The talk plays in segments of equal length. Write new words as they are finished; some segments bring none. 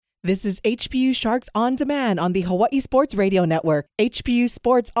This is HPU Sharks On Demand on the Hawaii Sports Radio Network. HPU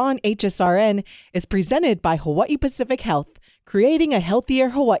Sports on HSRN is presented by Hawaii Pacific Health, creating a healthier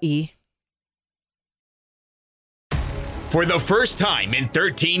Hawaii. For the first time in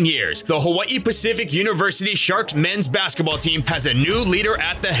 13 years, the Hawaii Pacific University Sharks men's basketball team has a new leader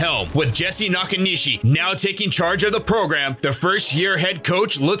at the helm. With Jesse Nakanishi now taking charge of the program, the first-year head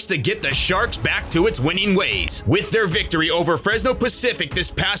coach looks to get the Sharks back to its winning ways. With their victory over Fresno Pacific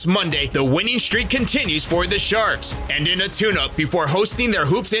this past Monday, the winning streak continues for the Sharks. And in a tune-up before hosting their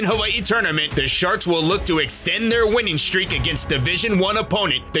Hoops in Hawaii tournament, the Sharks will look to extend their winning streak against Division I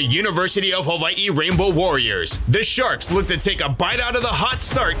opponent, the University of Hawaii Rainbow Warriors. The Sharks look to take a bite out of the hot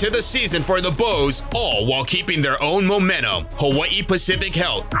start to the season for the Bows, all while keeping their own momentum. Hawaii Pacific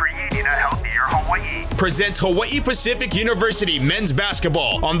Health, creating a healthier Hawaii, presents Hawaii Pacific University men's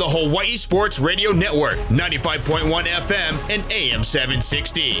basketball on the Hawaii Sports Radio Network, 95.1 FM and AM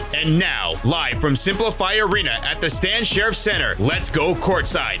 760. And now, live from Simplify Arena at the Stan Sheriff Center, let's go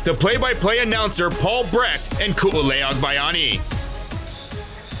courtside. The play-by-play announcer Paul Brecht and Ku'ule Agbayani.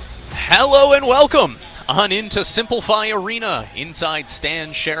 Hello and welcome on into Simplify Arena inside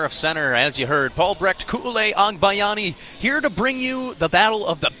Stan Sheriff Center. As you heard, Paul Brecht, Ku'ule Agbayani here to bring you the battle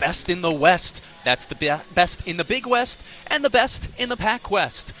of the best in the West. That's the best in the Big West and the best in the Pac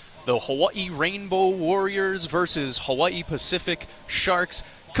West. The Hawaii Rainbow Warriors versus Hawaii Pacific Sharks.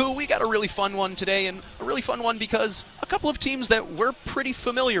 Cool, we got a really fun one today, and a really fun one because a couple of teams that we're pretty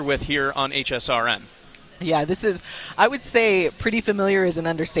familiar with here on HSRN. Yeah, this is, I would say, pretty familiar is an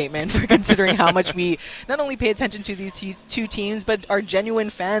understatement for considering how much we not only pay attention to these two teams, but are genuine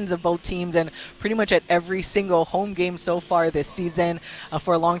fans of both teams and pretty much at every single home game so far this season.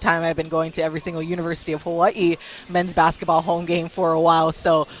 For a long time, I've been going to every single University of Hawaii men's basketball home game for a while,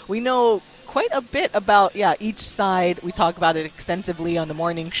 so we know quite a bit about, each side. We talk about it extensively on the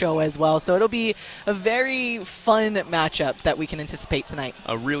morning show as well. So it'll be a very fun matchup that we can anticipate tonight.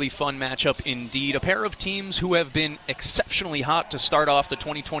 A really fun matchup indeed. A pair of teams who have been exceptionally hot to start off the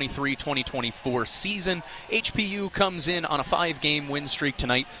 2023-2024 season. HPU comes in on a 5-game win streak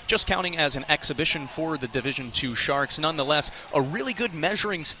tonight, just counting as an exhibition for the Division II Sharks. Nonetheless, a really good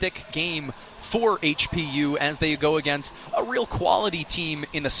measuring stick game for HPU as they go against a real quality team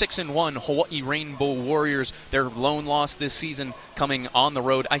in the 6-1 Hawaii Rainbow Warriors. Their lone loss this season coming on the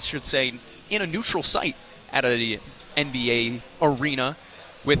road, I should say, in a neutral site at an NBA arena,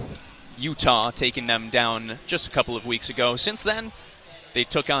 with Utah taking them down just a couple of weeks ago. Since then, they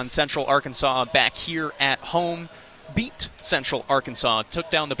took on Central Arkansas back here at home, beat Central Arkansas, took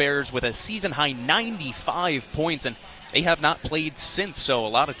down the Bears with a season-high 95 points, and they have not played since, so a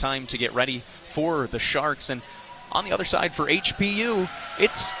lot of time to get ready for the Sharks. And on the other side for HPU,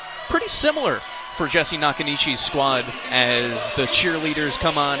 it's pretty similar for Jesse Nakanishi's squad as the cheerleaders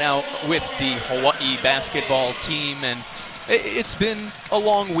come on out with the Hawaii basketball team. And it's been a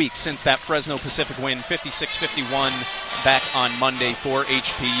long week since that Fresno Pacific win, 56-51 back on Monday for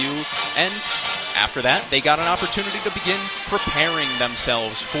HPU. And after that, they got an opportunity to begin preparing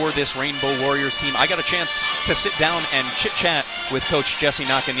themselves for this Rainbow Warriors team. I got a chance to sit down and chit-chat with Coach Jesse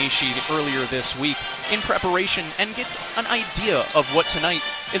Nakanishi earlier this week in preparation and get an idea of what tonight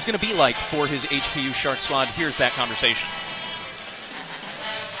is going to be like for his HPU Shark squad. Here's that conversation.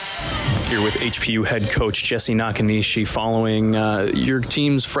 Here with HPU head coach Jesse Nakanishi following your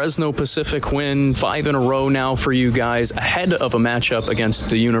team's Fresno Pacific win, 5 in a row now for you guys, ahead of a matchup against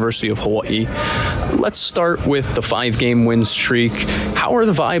the University of Hawaii. Let's start with the 5-game win streak. How are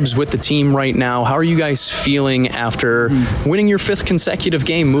the vibes with the team right now? How are you guys feeling after winning your 5th consecutive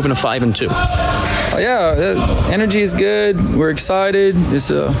game, moving to 5-2? Energy is good. We're excited. It's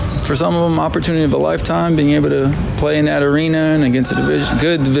for some of them opportunity of a lifetime, being able to play in that arena and against a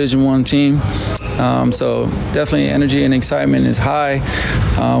good Division I team. So definitely energy and excitement is high.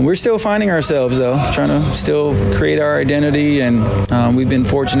 We're still finding ourselves, though, trying to still create our identity, and we've been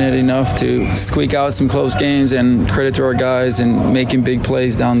fortunate enough to squeak out some close games, and credit to our guys and making big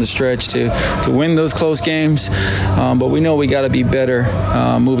plays down the stretch to win those close games. But we know we got to be better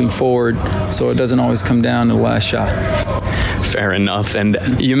moving forward, so it doesn't always come down to the last shot. Fair enough. And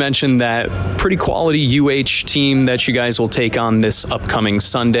you mentioned that pretty quality UH team that you guys will take on this upcoming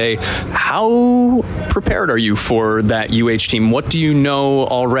Sunday. How How prepared are you for that UH team? What do you know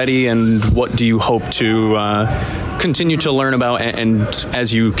already, and what do you hope to continue to learn about and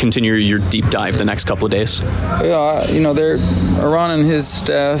as you continue your deep dive the next couple of days? Yeah, they're Ron and his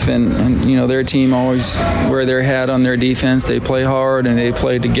staff and their team always wear their hat on their defense. They play hard and they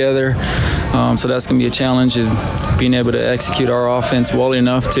play together. So that's going to be a challenge of being able to execute our offense well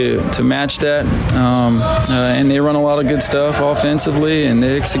enough to match that. And they run a lot of good stuff offensively, and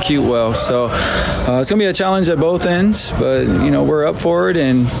they execute well. So it's going to be a challenge at both ends, but, we're up for it,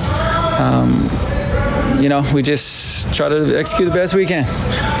 and, we just try to execute the best we can.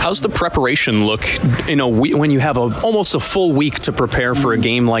 How's the preparation look in a week when you have almost a full week to prepare for a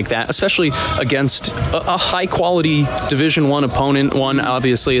game like that, especially against a high-quality Division I opponent? One,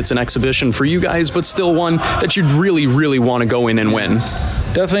 obviously, it's an exhibition for you guys, but still one that you'd really, really want to go in and win.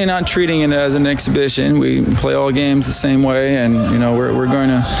 Definitely not treating it as an exhibition. We play all games the same way, and we're going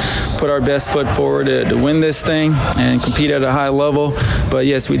to put our best foot forward to win this thing and compete at a high level. But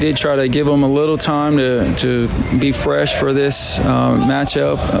yes, we did try to give them a little time to be fresh for this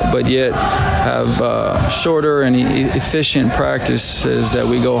matchup, but yet have shorter and efficient practices that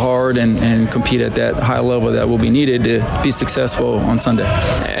we go hard and compete at that high level that will be needed to be successful on Sunday.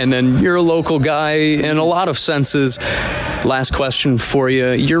 And then you're a local guy in a lot of senses. Last question for you.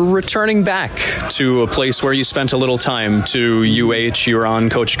 You're returning back to a place where you spent a little time, to UH. You're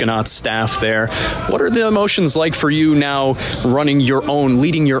on Coach Ganot's staff there. What are the emotions like for you now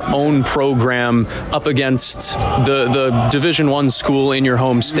leading your own program up against the Division I school in your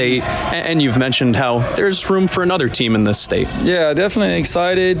home state? And you've mentioned how there's room for another team in this state. Yeah, definitely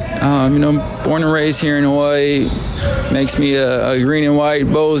excited. Born and raised here in Hawaii makes me a green and white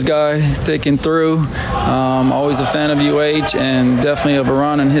Bows guy, thick and through. Always a fan of UH. And definitely of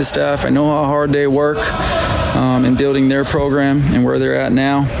Ron and his staff. I know how hard they work in building their program and where they're at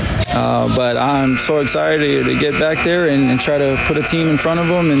now. But I'm so excited to get back there and try to put a team in front of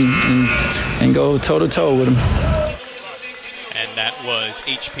them and go toe-to-toe with them. And that was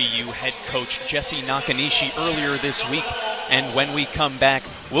HPU head coach Jesse Nakanishi earlier this week. And when we come back,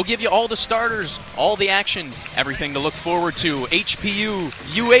 we'll give you all the starters, all the action, everything to look forward to. HPU,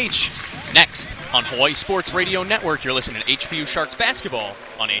 UH, next on Hawaii Sports Radio Network. You're listening to HPU Sharks basketball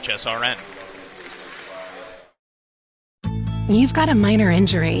on HSRN. You've got a minor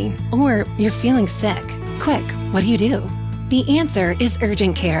injury, or you're feeling sick. Quick, what do? The answer is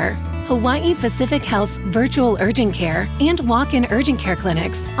urgent care. Hawaii Pacific Health's virtual urgent care and walk-in urgent care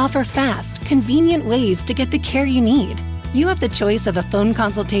clinics offer fast, convenient ways to get the care you need. You have the choice of a phone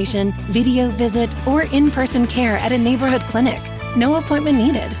consultation, video visit, or in-person care at a neighborhood clinic. No appointment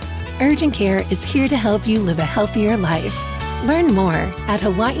needed. Urgent Care is here to help you live a healthier life. Learn more at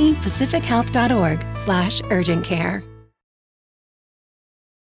hawaiipacifichealth.org/urgentcare.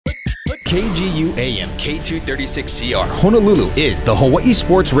 KGU AM K236CR Honolulu is the Hawaii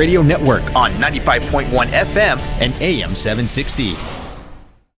Sports Radio Network on 95.1 FM and AM 760.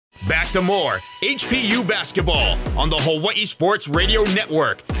 Back to more HPU basketball on the Hawaii Sports Radio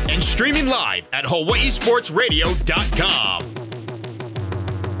Network and streaming live at hawaiisportsradio.com.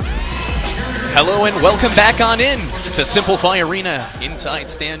 Hello and welcome back on in to Simplify Arena. Inside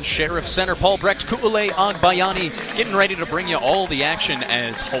stands Sheriff Center Paul Brecht Ku'ulei Agbayani, getting ready to bring you all the action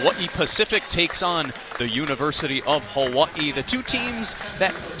as Hawaii Pacific takes on the University of Hawaii. The two teams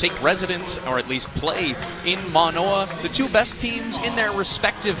that take residence, or at least play, in Manoa. The two best teams in their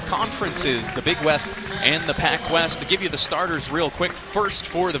respective conferences, the Big West and the Pac West. To give you the starters real quick, first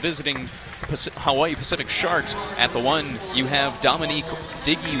for the visiting Hawaii Pacific Sharks. At the 1, you have Dominique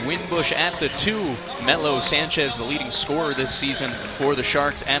Diggy Winbush. At the 2, Melo Sanchez, the leading scorer this season for the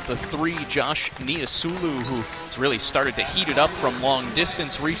Sharks. At the 3, Josh Niasulu, who has really started to heat it up from long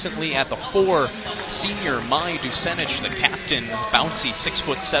distance recently. At the 4, senior Mai Ducenic, the captain, bouncy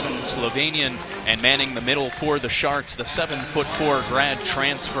 6'7" Slovenian, and manning the middle for the Sharks, the 7'4" grad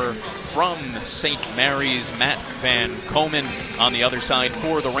transfer from St. Mary's, Matt Van Komen. On the other side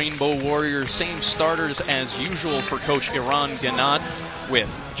for the Rainbow Warriors, same starters as usual for Coach Iran Ganot, with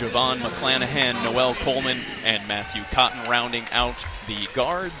Javon McClanahan, Noel Coleman, and Matthew Cotton rounding out the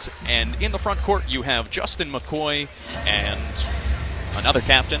guards. And in the front court, you have Justin McCoy and another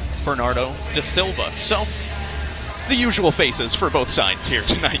captain, Bernardo Da Silva. So, the usual faces for both sides here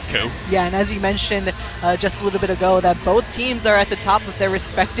tonight, Co. Yeah, and as you mentioned, just a little bit ago that both teams are at the top of their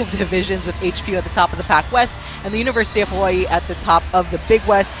respective divisions, with HPU at the top of the Pac West and the University of Hawaii at the top of the Big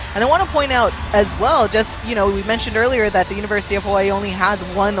West. And I want to point out as well, just, you know, we mentioned earlier that the University of Hawaii only has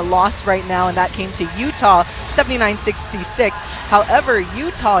one loss right now, and that came to Utah, 79-66. However,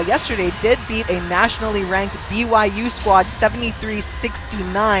 Utah yesterday did beat a nationally ranked BYU squad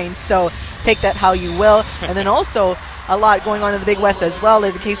 73-69. So take that how you will. And then also a lot going on in the Big West as well.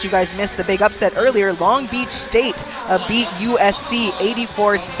 In case you guys missed the big upset earlier, Long Beach State beat USC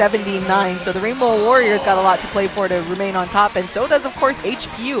 84-79. So the Rainbow Warriors got a lot to play for to remain on top, and so does, of course,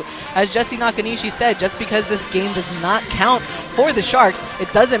 HPU. As Jesse Nakanishi said, just because this game does not count for the Sharks, it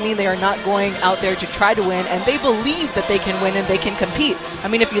doesn't mean they are not going out there to try to win, and they believe that they can win and they can compete. I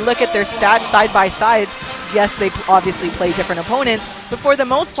mean, if you look at their stats side by side, yes, they obviously play different opponents, but for the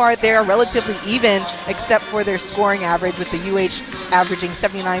most part, they are relatively even, except for their scoring average, with the UH averaging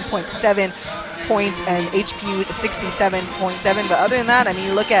 79.7 points and HPU 67.7. But other than that, I mean,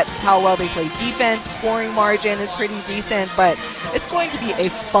 you look at how well they play defense, scoring margin is pretty decent, but it's going to be a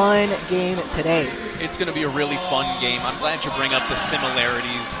fun game today. It's going to be a really fun game. I'm glad you bring up the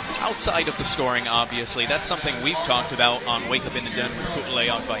similarities outside of the scoring, obviously. That's something we've talked about on Wake Up in the Den with Ku'ulei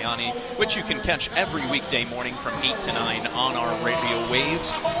Agbayani, which you can catch every weekday morning from 8 to 9 on our radio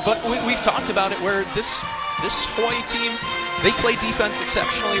waves. But we've talked about it where this Hawaii team, they play defense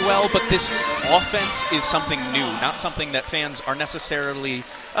exceptionally well, but this offense is something new, not something that fans are necessarily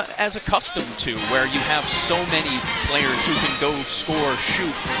as accustomed to, where you have so many players who can go score,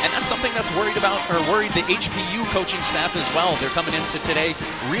 shoot, and that's something that's worried the HPU coaching staff as well. They're coming into today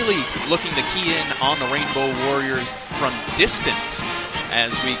really looking to key in on the Rainbow Warriors from distance.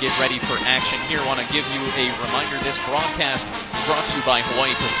 As we get ready for action here, I want to give you a reminder, this broadcast is brought to you by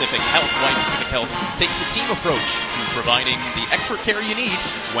Hawaii Pacific Health. Hawaii Pacific Health takes the team approach to providing the expert care you need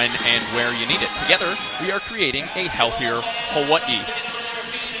when and where you need it. Together, we are creating a healthier Hawaii.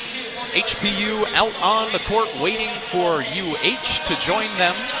 HPU out on the court waiting for UH to join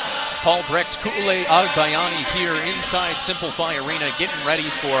them. Paul Brecht, Ku'ulei Agbayani here inside Simplify Arena, getting ready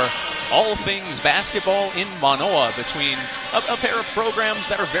for all things basketball in Manoa, between a pair of programs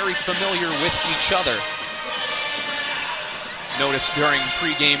that are very familiar with each other. Notice during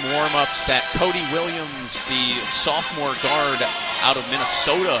pregame warm-ups that Cody Williams, the sophomore guard out of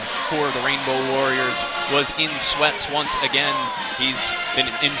Minnesota for the Rainbow Warriors, was in sweats once again. He's been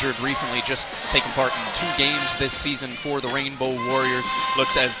injured recently, just taking part in 2 games this season for the Rainbow Warriors.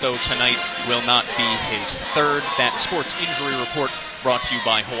 Looks as though tonight will not be his third. That sports injury report brought to you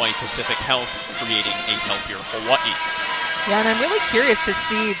by Hawaii Pacific Health, creating a healthier Hawaii. Yeah, and I'm really curious to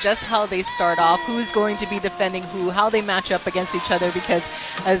see just how they start off, who's going to be defending who, how they match up against each other, because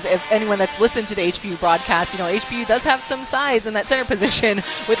as if anyone that's listened to the HPU broadcast, you know, HPU does have some size in that center position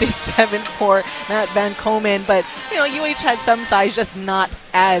with a 7'4" Matt Van Komen, but, you know, UH has some size, just not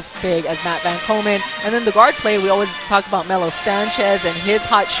as big as Matt Van Komen. And then the guard play, we always talk about Melo Sanchez and his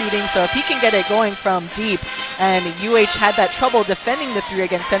hot shooting, so if he can get it going from deep, and UH had that trouble defending the 3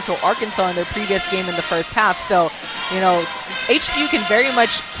 against Central Arkansas in their previous game in the first half, so, you know, HPU can very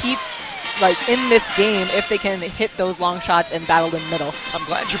much keep in this game if they can hit those long shots and battle in the middle. I'm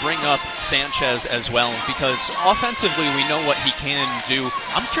glad you bring up Sanchez as well, because offensively we know what he can do.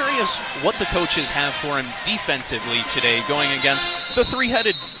 I'm curious what the coaches have for him defensively today, going against the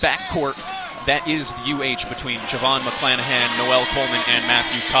 3-headed backcourt that is the UH between Javon McClanahan, Noel Coleman, and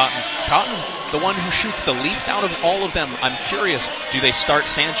Matthew Cotton. Cotton, the one who shoots the least out of all of them. I'm curious, do they start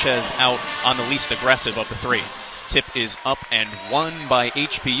Sanchez out on the least aggressive of the 3? Tip is up and won by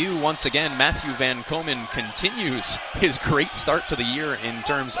HPU. Once again, Matthew Van Komen continues his great start to the year in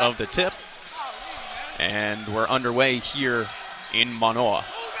terms of the tip. And we're underway here in Manoa.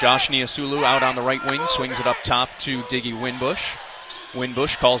 Josh Niasulu out on the right wing, swings it up top to Diggy Winbush.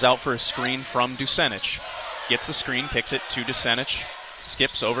 Winbush calls out for a screen from Dusenich. Gets the screen, kicks it to Dusenich.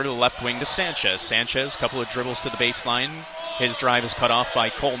 Skips over to the left wing to Sanchez. Sanchez, couple of dribbles to the baseline. His drive is cut off by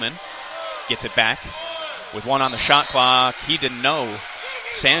Coleman. Gets it back. With 1 on the shot clock, he didn't know.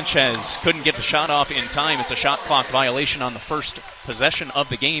 Sanchez couldn't get the shot off in time. It's a shot clock violation on the first possession of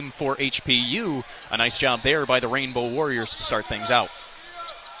the game for HPU. A nice job there by the Rainbow Warriors to start things out.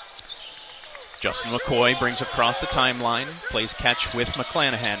 Justin McCoy brings across the timeline, plays catch with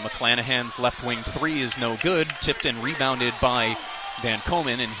McClanahan. McClanahan's left wing 3 is no good, tipped and rebounded by Van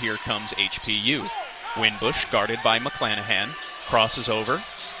Komen, and here comes HPU. Winbush guarded by McClanahan, crosses over.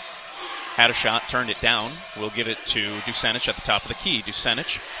 Had a shot, turned it down. We'll give it to Dusenich at the top of the key.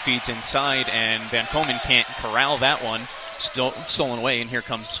 Dusenich feeds inside, and Van Komen can't corral that one. Still stolen away, and here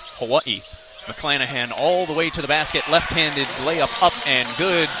comes Hawaii. McClanahan all the way to the basket, left-handed layup up and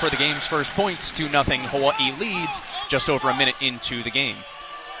good for the game's first points. 2-0 Hawaii leads just over a minute into the game.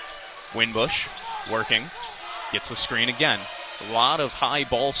 Winbush working, gets the screen again. A lot of high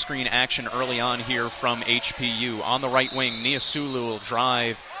ball screen action early on here from HPU. On the right wing, Niasulu will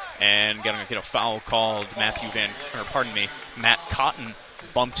drive and gonna get a foul called. Matt Cotton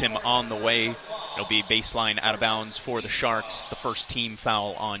bumped him on the way. It'll be baseline out of bounds for the Sharks. The first team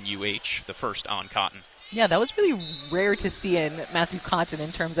foul on UH, the first on Cotton. Yeah, that was really rare to see in Matthew Cotton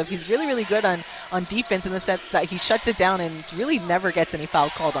in terms of he's really, really good on defense in the sense that he shuts it down and really never gets any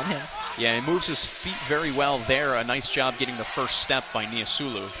fouls called on him. Yeah, he moves his feet very well there. A nice job getting the first step by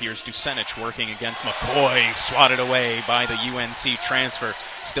Niasulu. Here's Ducenic working against McCoy, swatted away by the UNC transfer.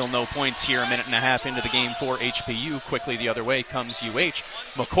 Still no points here, a minute and a half into the game for HPU. Quickly the other way comes UH.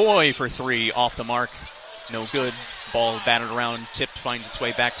 McCoy for three, off the mark. No good. Ball batted around, tipped, finds its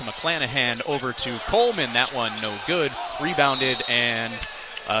way back to McClanahan, over to Coleman. That one no good. Rebounded, and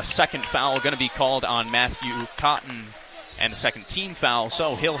a second foul going to be called on Matthew Cotton, and the second team foul.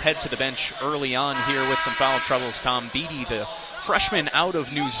 So he'll head to the bench early on here with some foul troubles. Tom Beattie, the freshman out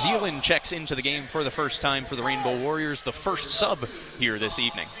of New Zealand, checks into the game for the first time for the Rainbow Warriors, the first sub here this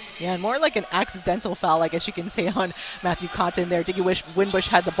evening. Yeah, and more like an accidental foul, I guess you can say, on Matthew Cotton there. Did you wish Winbush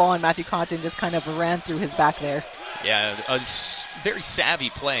had the ball and Matthew Cotton just kind of ran through his back there? Yeah, a very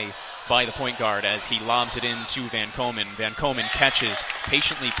savvy play by the point guard as he lobs it in to Van Komen. Van Komen catches,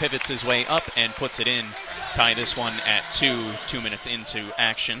 patiently pivots his way up and puts it in. Tie this one at 2 minutes into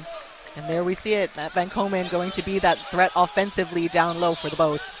action. And there we see it, Matt Van Komen going to be that threat offensively down low for the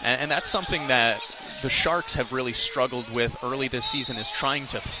Bows. And that's something that the Sharks have really struggled with early this season, is trying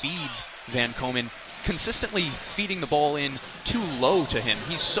to feed Van Komen, consistently feeding the ball in too low to him.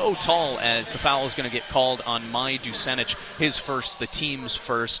 He's so tall, as the foul is going to get called on Mai Ducenic, his first, the team's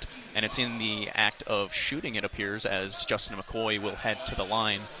first, and it's in the act of shooting, it appears, as Justin McCoy will head to the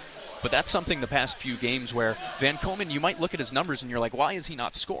line. But that's something the past few games where Van Komen, you might look at his numbers and you're like, why is he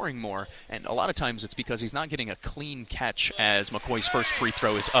not scoring more? And a lot of times it's because he's not getting a clean catch, as McCoy's first free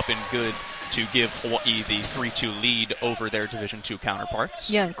throw is up and good to give Hawaii the 3-2 lead over their Division II counterparts.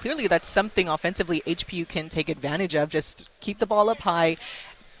 Yeah, and clearly that's something offensively HPU can take advantage of. Just keep the ball up high.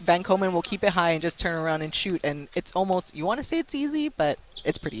 Van Komen will keep it high and just turn around and shoot. And it's almost, you want to say it's easy, but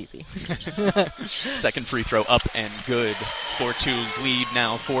it's pretty easy. Second free throw up and good. 4-2 lead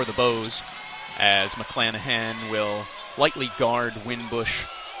now for the Bows, as McClanahan will lightly guard Winbush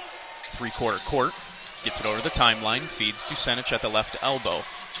three-quarter court. Gets it over the timeline, feeds Ducenic at the left elbow.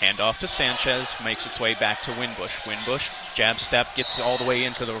 Handoff to Sanchez, makes its way back to Winbush. Winbush, jab step, gets all the way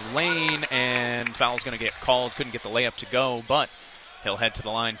into the lane, and foul's going to get called. Couldn't get the layup to go, but he'll head to the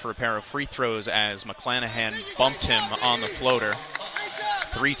line for a pair of free throws as McClanahan bumped him on the floater.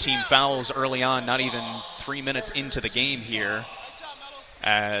 3 team fouls early on, not even 3 minutes into the game here,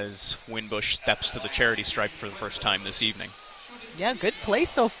 as Winbush steps to the charity stripe for the first time this evening. Yeah, good play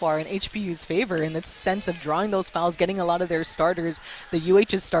so far in HPU's favor in the sense of drawing those fouls, getting a lot of their starters, the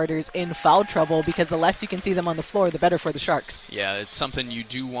UH's starters, in foul trouble, because the less you can see them on the floor, the better for the Sharks. Yeah, it's something you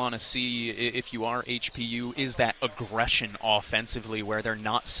do want to see if you are HPU, is that aggression offensively, where they're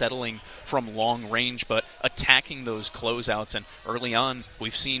not settling from long range, but attacking those closeouts. And early on,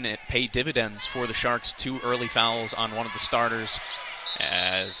 we've seen it pay dividends for the Sharks. 2 early fouls on one of the starters,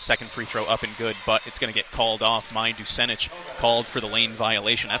 as second free throw up and good, but it's going to get called off. Mai Ducenic called for the lane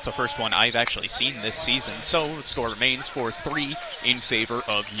violation. That's the first one I've actually seen this season. So the score remains 4-3 in favor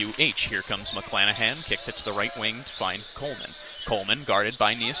of UH. Here comes McClanahan, kicks it to the right wing to find Coleman. Coleman guarded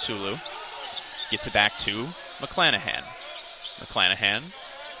by Niasulu. Gets it back to McClanahan. McClanahan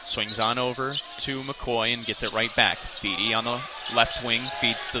swings on over to McCoy and gets it right back. Beattie on the left wing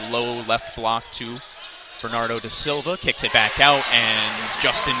feeds the low left block to Bernardo da Silva, kicks it back out, and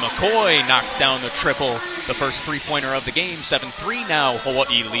Justin McCoy knocks down the triple, the first three-pointer of the game. 7-3 now,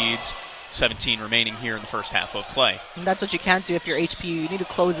 Hawaii leads. 17 remaining here in the first half of play. And that's what you can't do if you're HPU. You need to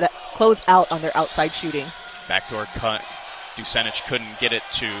close out on their outside shooting. Backdoor cut. Ducenic couldn't get it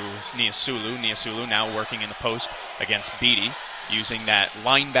to Niasulu. Niasulu now working in the post against Beattie, using that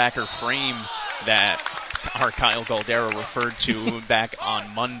linebacker frame that our Kyle Galdero referred to back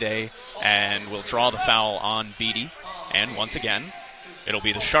on Monday, and will draw the foul on Beattie. And once again, it'll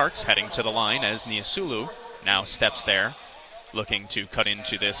be the Sharks heading to the line as Niasulu now steps there, looking to cut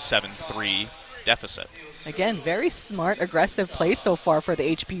into this 7-3 deficit. Again, very smart, aggressive play so far for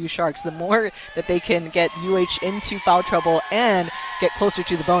the HPU Sharks. The more that they can get UH into foul trouble and get closer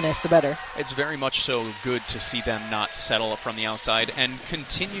to the bonus, the better. It's very much so good to see them not settle from the outside and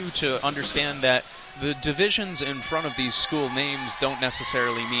continue to understand that the divisions in front of these school names don't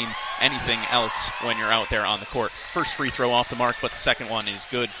necessarily mean anything else when you're out there on the court. First free throw off the mark, but the second one is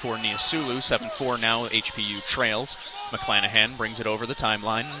good for Niasulu. 7-4 now, HPU trails. McClanahan brings it over the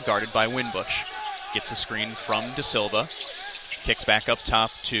timeline, guarded by Winbush. Gets a screen from De Silva. Kicks back up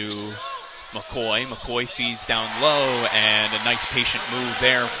top to McCoy. McCoy feeds down low, and a nice patient move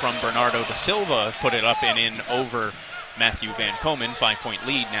there from Bernardo De Silva. Put it up and in over Matthew Van Komen. 5-point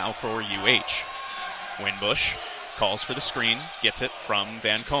lead now for UH. Winbush calls for the screen, gets it from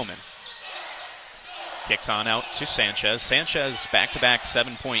Van Komen. Kicks on out to Sanchez. Sanchez back-to-back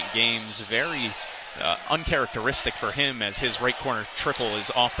 7-point games. Very uncharacteristic for him, as his right corner triple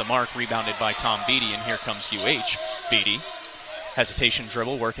is off the mark, rebounded by Tom Beatty, and here comes UH. Beatty. Hesitation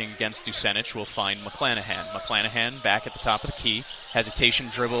dribble working against Dusenich will find McClanahan. McClanahan back at the top of the key. Hesitation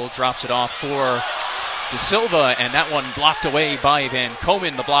dribble, drops it off for De Silva, and that one blocked away by Van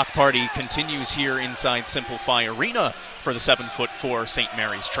Komen. The block party continues here inside Simplify Arena for the 7'4" St.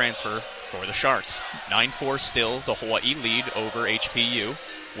 Mary's transfer for the Sharks. 9-4 still, the Hawaii lead over HPU.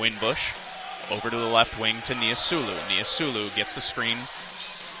 Winbush over to the left wing to Niasulu. Niasulu gets the screen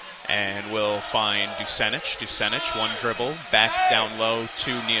and will find Dusenich. Dusenich, one dribble, back down low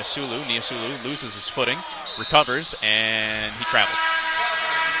to Niasulu. Niasulu loses his footing, recovers, and he traveled.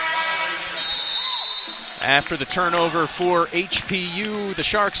 After the turnover for HPU, the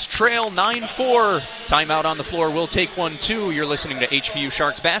Sharks trail 9-4. Timeout on the floor. We'll take 1-2. You're listening to HPU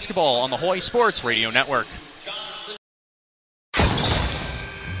Sharks basketball on the Hawaii Sports Radio Network.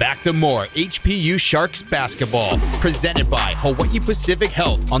 Back to more HPU Sharks basketball, presented by Hawaii Pacific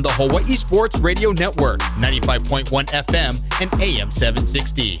Health on the Hawaii Sports Radio Network, 95.1 FM and AM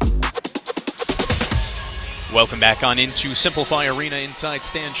 760. Welcome back on into Simplify Arena inside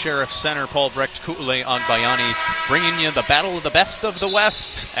Stan Sheriff Center. Paul Brecht, Ku'ule Agbayani bringing you the battle of the best of the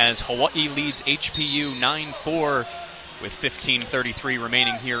West as Hawaii leads HPU 9-4 with 15:33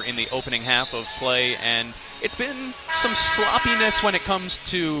 remaining here in the opening half of play. And it's been some sloppiness when it comes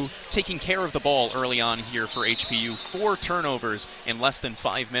to taking care of the ball early on here for HPU. 4 turnovers in less than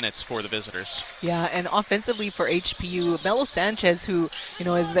 5 minutes for the visitors. Yeah, and offensively for HPU, Melo Sanchez, who,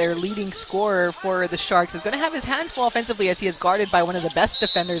 is their leading scorer for the Sharks, is going to have his hands full offensively as he is guarded by one of the best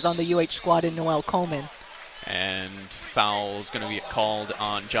defenders on the UH squad in Noel Coleman. And foul is going to be called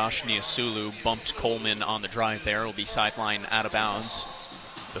on Josh Niasulu. Bumped Coleman on the drive there. Will be sideline out of bounds.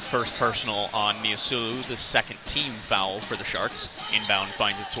 The first personal on Niasulu, the second team foul for the Sharks. Inbound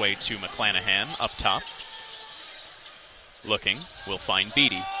finds its way to McClanahan up top. Looking, will find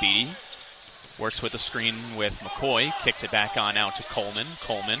Beatty. Beatty works with the screen with McCoy, kicks it back on out to Coleman.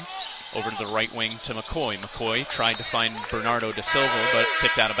 Coleman over to the right wing to McCoy. McCoy tried to find Bernardo De Silva, but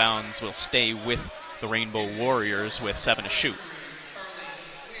tipped out of bounds. Will stay with the Rainbow Warriors with 7 to shoot.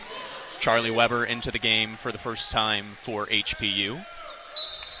 Charlie Weber into the game for the first time for HPU.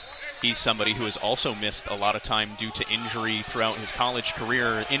 He's somebody who has also missed a lot of time due to injury throughout his college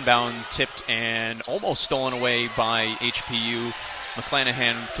career. Inbound, tipped, and almost stolen away by HPU.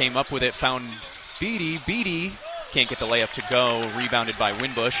 McClanahan came up with it, found Beatty. Beatty can't get the layup to go. Rebounded by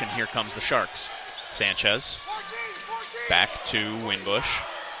Winbush, and here comes the Sharks. Sanchez back to Winbush.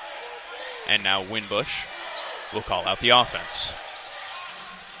 And now Winbush will call out the offense.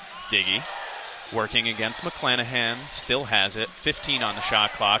 Diggy working against McClanahan, still has it. 15 on the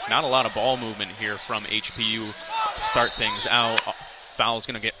shot clock. Not a lot of ball movement here from HPU to start things out. Foul's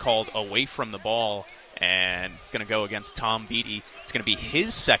going to get called away from the ball, and it's going to go against Tom Beatty. It's going to be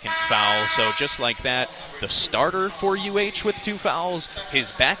his second foul, so just like that, the starter for UH with 2 fouls,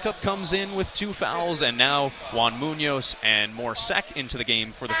 his backup comes in with 2 fouls, and now Juan Munoz and Morsek into the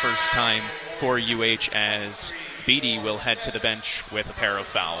game for the first time for UH as Beatty will head to the bench with a pair of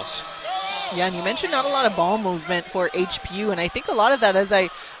fouls. Yeah, and you mentioned not a lot of ball movement for HPU, and I think a lot of that, as I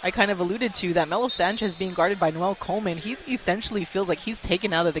kind of alluded to, that Melo Sanchez being guarded by Noel Coleman, he essentially feels like he's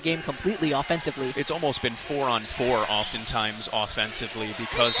taken out of the game completely offensively. It's almost been 4-on-4 oftentimes offensively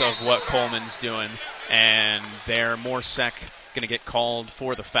because of what Coleman's doing, and there Morsek going to get called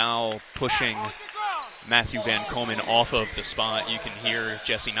for the foul, pushing Matthew Van Komen off of the spot. You can hear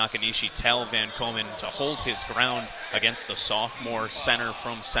Jesse Nakanishi tell Van Komen to hold his ground against the sophomore center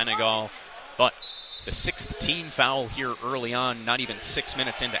from Senegal. But the 6th team foul here early on, not even 6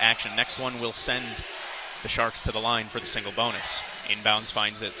 minutes into action. Next one will send the Sharks to the line for the single bonus. Inbounds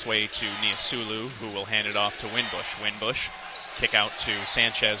finds its way to Niasulu, who will hand it off to Winbush. Winbush, kick out to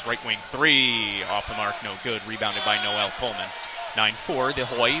Sanchez, right wing 3, off the mark, no good. Rebounded by Noel Coleman. 9-4, the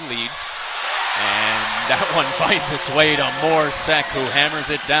Hawaii lead. And that one finds its way to Morsek, who hammers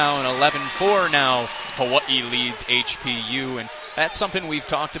it down. 11-4 now. Hawaii leads HPU, and That's something we've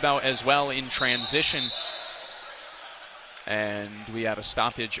talked about as well in transition. And we have a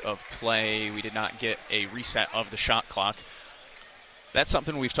stoppage of play. We did not get a reset of the shot clock. That's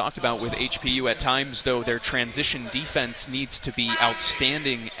something we've talked about with HPU at times, though. Their transition defense needs to be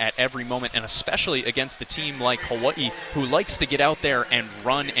outstanding at every moment, and especially against a team like Hawaii, who likes to get out there and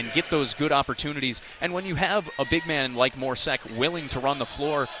run and get those good opportunities. And when you have a big man like Morsek willing to run the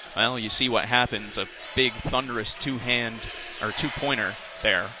floor, well, you see what happens. A big, thunderous two-pointer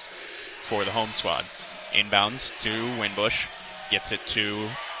there for the home squad. Inbounds to Winbush, gets it to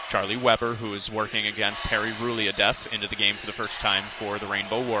Charlie Weber, who is working against Harry Ruliadef into the game for the first time for the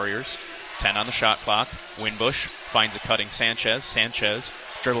Rainbow Warriors. 10 on the shot clock. Winbush finds a cutting Sanchez. Sanchez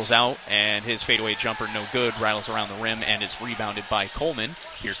dribbles out, and his fadeaway jumper no good, rattles around the rim, and is rebounded by Coleman.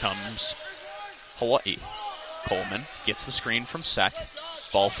 Here comes Hawaii. Coleman gets the screen from Sek.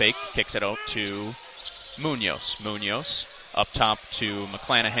 Ball fake, kicks it out to Munoz. Munoz up top to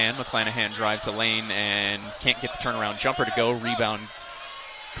McClanahan. McClanahan drives the lane and can't get the turnaround jumper to go. Rebound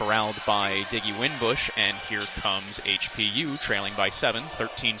corralled by Diggy Winbush, and here comes HPU trailing by 7.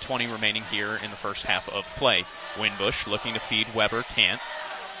 13:20 remaining here in the first half of play. Winbush looking to feed Weber, can't.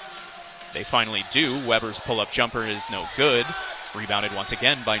 They finally do. Weber's pull-up jumper is no good. Rebounded once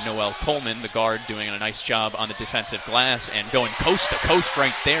again by Noel Coleman, the guard doing a nice job on the defensive glass and going coast to coast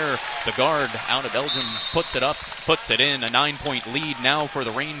right there. The guard out of Belgium puts it up, puts it in. A 9-point lead now for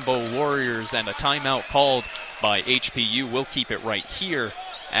the Rainbow Warriors, and a timeout called by HPU. We'll keep it right here,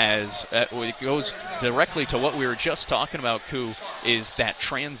 as it goes directly to what we were just talking about, Koo, is that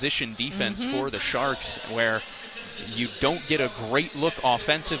transition defense for the Sharks, where you don't get a great look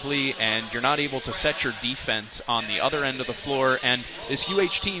offensively, and you're not able to set your defense on the other end of the floor. And this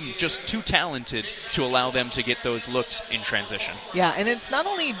UH team just too talented to allow them to get those looks in transition. Yeah, and it's not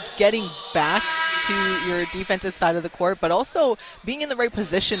only getting back to your defensive side of the court, but also being in the right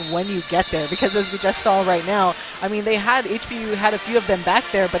position when you get there. Because as we just saw right now, I mean, HPU had a few of them back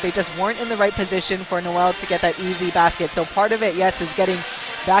there, but they just weren't in the right position for Noel to get that easy basket. So part of it, yes, is getting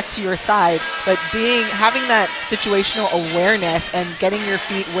back to your side, but having that situational awareness and getting your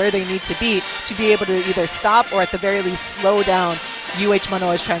feet where they need to be able to either stop or at the very least slow down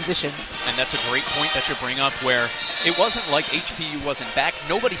UH-Manoa's transition. And that's a great point that you bring up, where it wasn't like HPU wasn't back.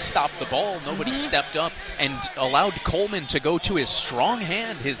 Nobody stopped the ball. Nobody stepped up and allowed Coleman to go to his strong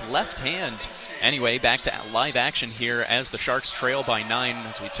hand, his left hand. Anyway, back to live action here as the Sharks trail by 9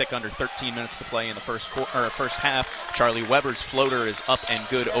 as we tick under 13 minutes to play in the first half. Charlie Weber's floater is up and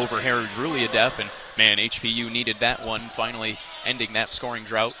good over Harry Ruliadef, and man, HPU needed that one, finally ending that scoring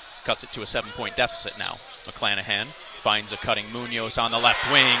drought. Cuts it to a 7-point deficit now. McClanahan finds a cutting Munoz on the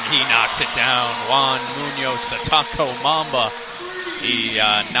left wing. He knocks it down. Juan Munoz, the Taco Mamba. He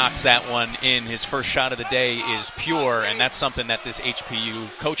knocks that one in. His first shot of the day is pure, and that's something that this HPU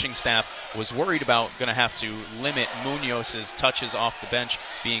coaching staff was worried about, going to have to limit Munoz's touches off the bench,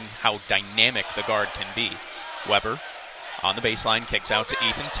 being how dynamic the guard can be. Weber on the baseline, kicks out to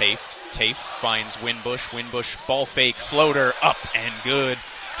Ethan Tafe. Tafe finds Winbush. Winbush ball fake, floater, up and good.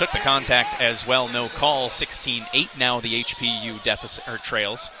 Took the contact as well, no call. 16-8 now the HPU deficit or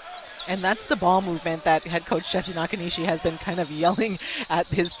trails. And that's the ball movement that head coach Jesse Nakanishi has been kind of yelling at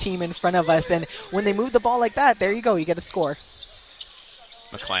his team in front of us. And when they move the ball like that, there you go, you get a score.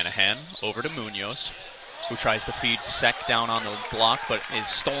 McClanahan over to Munoz, who tries to feed Sek down on the block, but is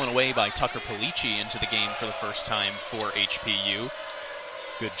stolen away by Tucker Polici into the game for the first time for HPU.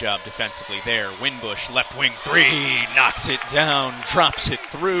 Good job defensively there. Winbush, left wing three, knocks it down, drops it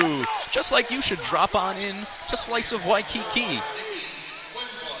through, just like you should drop on in to Slice of Waikiki.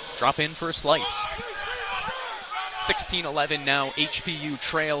 Drop in for a slice. 16-11 now, HPU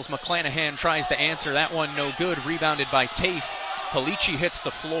trails. McClanahan tries to answer that one, no good. Rebounded by Tafe. Polici hits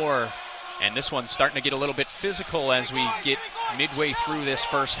the floor, and this one's starting to get a little bit physical as we get midway through this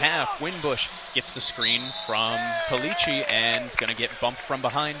first half. Winbush gets the screen from Polici, and it's going to get bumped from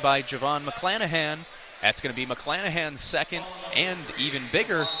behind by Javon McClanahan. That's going to be McClanahan's second, and even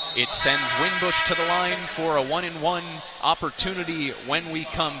bigger, it sends Winbush to the line for a 1-and-1 opportunity when we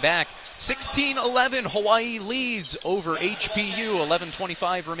come back. 16-11, Hawaii leads over HPU.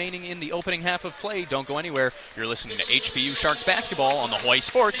 11:25 remaining in the opening half of play. Don't go anywhere. You're listening to HPU Sharks basketball on the Hawaii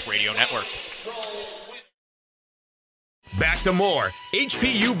Sports Radio Network. Back to more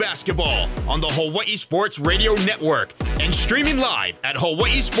HPU basketball on the Hawaii Sports Radio Network and streaming live at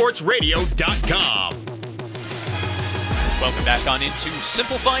hawaiisportsradio.com. Welcome back on into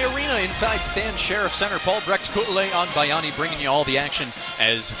Simplify Arena inside Stan Sheriff Center. Paul Brecht, Ku'ulei Agbayani bringing you all the action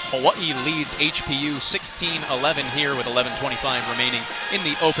as Hawaii leads HPU 16-11 here with 11:25 remaining in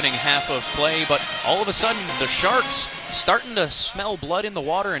the opening half of play. But all of a sudden, the Sharks starting to smell blood in the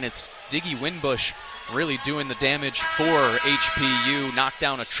water, and it's Diggy Winbush really doing the damage for HPU. Knocked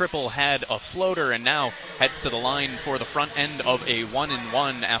down a triple, had a floater, and now heads to the line for the front end of a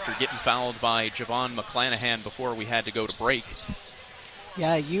 1-and-1 after getting fouled by Javon McClanahan before we had to go to break.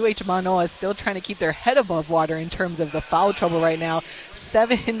 Yeah, UH-Manoa is still trying to keep their head above water in terms of the foul trouble right now.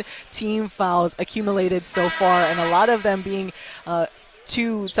 7 team fouls accumulated so far, and a lot of them being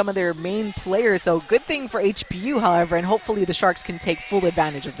to some of their main players. So good thing for HPU, however, and hopefully the Sharks can take full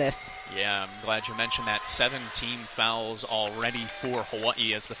advantage of this. Yeah, I'm glad you mentioned that. 7 team fouls already for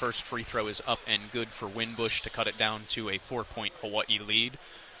Hawaii as the first free throw is up and good for Winbush to cut it down to a 4-point Hawaii lead.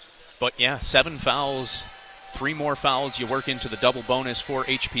 But yeah, 7 fouls, 3 more fouls, you work into the double bonus for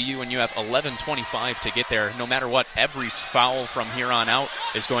HPU, and you have 11:25 to get there. No matter what, every foul from here on out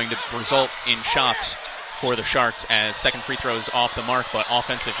is going to result in shots for the Sharks as second free throw is off the mark, but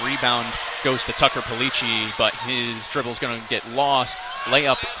offensive rebound goes to Tucker Palici, but his dribble's going to get lost.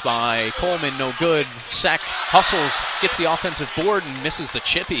 Layup by Coleman, no good. Sack hustles, gets the offensive board, and misses the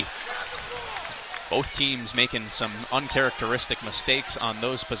chippy. Both teams making some uncharacteristic mistakes on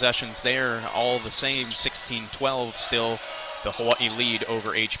those possessions there. All the same, 16-12 still the Hawaii lead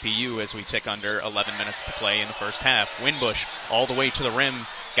over HPU as we tick under 11 minutes to play in the first half. Winbush all the way to the rim,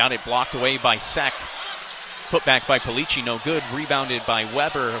 got it blocked away by Sack. Put back by Palici, no good. Rebounded by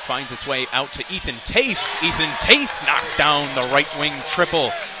Weber, finds its way out to Ethan Tafe. Ethan Tafe knocks down the right wing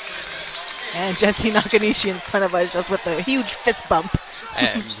triple. And Jesse Nakanishi in front of us just with a huge fist bump.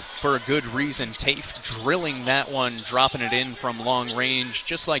 And for a good reason, Tafe drilling that one, dropping it in from long range,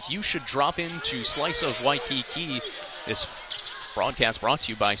 just like you should drop into Slice of Waikiki. This broadcast brought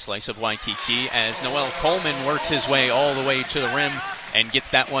to you by Slice of Waikiki as Noel Coleman works his way all the way to the rim and gets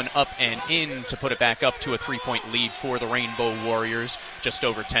that one up and in to put it back up to a 3-point lead for the Rainbow Warriors. Just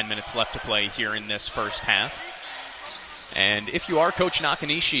over 10 minutes left to play here in this first half. And if you are Coach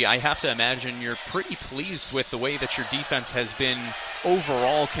Nakanishi, I have to imagine you're pretty pleased with the way that your defense has been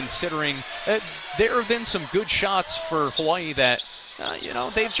overall, considering that there have been some good shots for Hawaii that,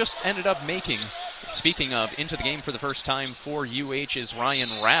 they've just ended up making. Speaking of, into the game for the first time for UH is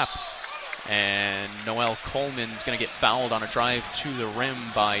Ryan Rapp. And Noel Coleman's going to get fouled on a drive to the rim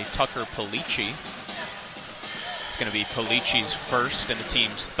by Tucker Palici. It's going to be Palici's first and the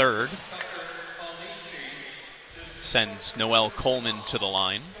team's third. Sends Noel Coleman to the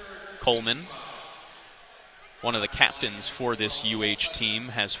line. Coleman, one of the captains for this UH team,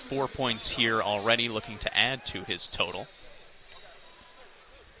 has 4 points here already, looking to add to his total.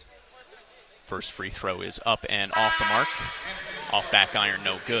 First free throw is up and off the mark. Off back iron,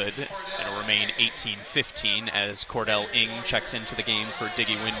 no good. It'll remain 18-15 as Cordell Ing checks into the game for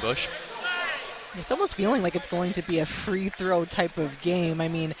Diggy Winbush. It's almost feeling like it's going to be a free throw type of game. I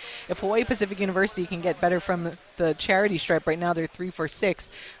mean, if Hawaii Pacific University can get better from the charity stripe, right now they're 3 for 6.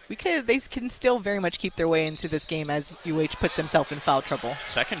 They can still very much keep their way into this game as UH puts themselves in foul trouble.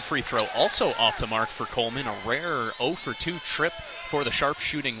 Second free throw also off the mark for Coleman. A rare 0 for 2 trip for the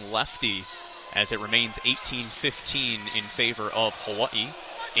sharpshooting lefty as it remains 18-15 in favor of Hawaii.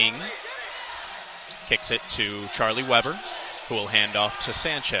 Ing kicks it to Charlie Weber, who will hand off to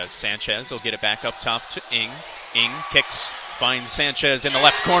Sanchez. Sanchez will get it back up top to Ing. Ing kicks, finds Sanchez in the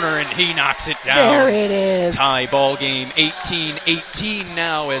left corner, and he knocks it down. There it is. Tie ball game, 18-18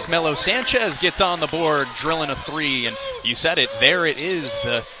 now as Melo Sanchez gets on the board, drilling a 3. And you said it, there it is.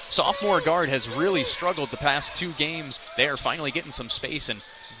 The sophomore guard has really struggled the past 2 games. They're finally getting some space and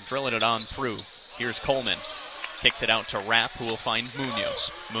drilling it on through. Here's Coleman. Kicks it out to Rapp, who will find Munoz.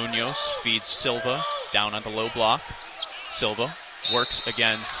 Munoz feeds Silva down on the low block. Silva works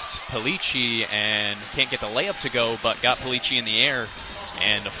against Palici and can't get the layup to go, but got Palici in the air.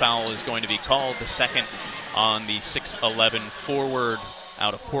 And a foul is going to be called, the second on the 6'11 forward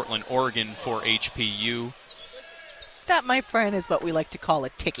out of Portland, Oregon for HPU. That, my friend, is what we like to call a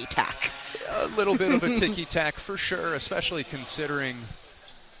ticky-tack. A little bit of a ticky-tack for sure, especially considering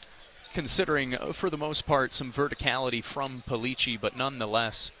for the most part some verticality from Palici, but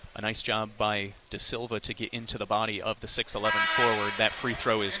nonetheless a nice job by De Silva to get into the body of the 6'11 forward. That free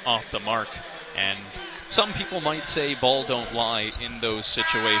throw is off the mark, and some people might say ball don't lie in those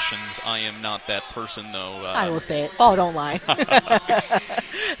situations. I am not that person, though. I will say it. Ball don't lie.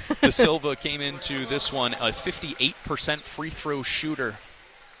 De Silva came into this one a 58% free throw shooter.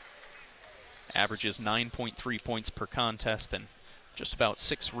 Averages 9.3 points per contest and just about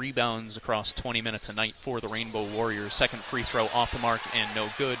 6 rebounds across 20 minutes a night for the Rainbow Warriors. Second free throw off the mark and no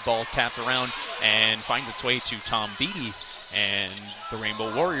good. Ball tapped around and finds its way to Tom Beattie. And the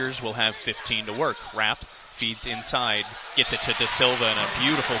Rainbow Warriors will have 15 to work. Rapp feeds inside, gets it to Da Silva, and a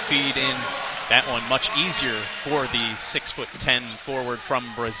beautiful feed in. That one much easier for the 6'10" forward from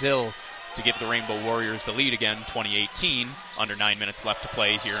Brazil to give the Rainbow Warriors the lead again, 2018. Under 9 minutes left to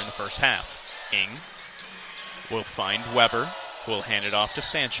play here in the first half. Ng will find Weber, who will hand it off to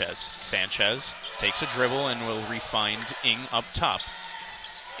Sanchez. Sanchez takes a dribble and will re-find Ng up top.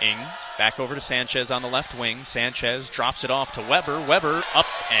 Ng back over to Sanchez on the left wing. Sanchez drops it off to Weber. Weber up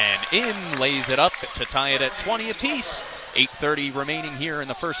and in, lays it up to tie it at 20 apiece. 8:30 remaining here in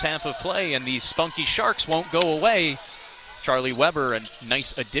the first half of play, and these spunky Sharks won't go away. Charlie Weber, a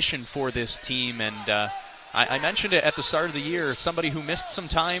nice addition for this team, and I mentioned it at the start of the year, somebody who missed some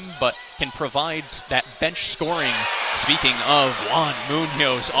time but can provide that bench scoring. Speaking of, Juan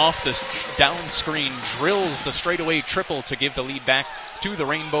Munoz off the down screen drills the straightaway triple to give the lead back to the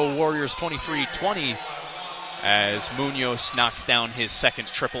Rainbow Warriors, 23-20, as Munoz knocks down his second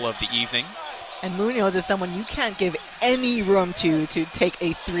triple of the evening. And Munoz is someone you can't give any room to take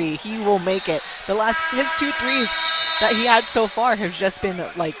a three. He will make it. His 2 threes that he had so far have just been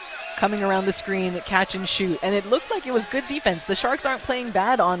like coming around the screen, catch and shoot, and it looked like it was good defense. The Sharks aren't playing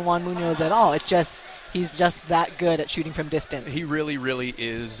bad on Juan Munoz at all. He's just that good at shooting from distance. He really, really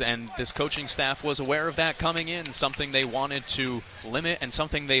is, and this coaching staff was aware of that coming in, something they wanted to limit and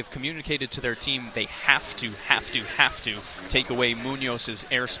something they've communicated to their team. They have to take away Munoz's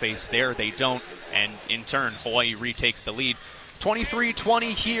airspace there. They don't, and in turn, Hawaii retakes the lead. 23-20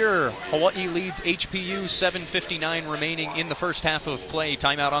 here. Hawaii leads HPU, 7:59 remaining in the first half of play.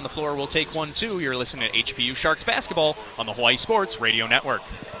 Timeout on the floor. We'll take 1-2. You're listening to HPU Sharks basketball on the Hawaii Sports Radio Network.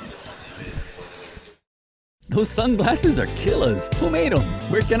 Those sunglasses are killers. Who made them?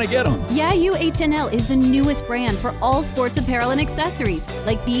 Where can I get them? Yeah, UH-Manoa is the newest brand for all sports apparel and accessories,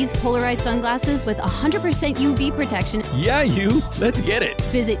 like these polarized sunglasses with 100% UV protection. Yeah, let's get it.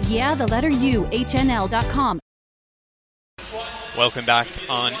 Visit UHNL.com. Welcome back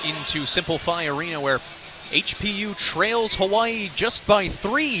on into Simplify Arena, where HPU trails Hawaii just by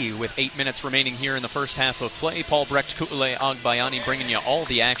 3 with 8 minutes remaining here in the first half of play. Paul Brecht, Ku'ule Agbayani bringing you all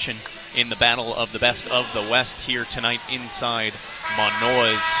the action in the battle of the best of the West here tonight inside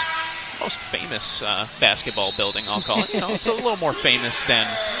Manoa's most famous basketball building, I'll call it. It's a little more famous than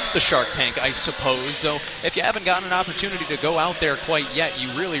the Shark Tank, I suppose, though if you haven't gotten an opportunity to go out there quite yet, you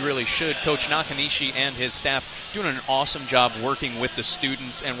really, really should. Coach Nakanishi and his staff doing an awesome job working with the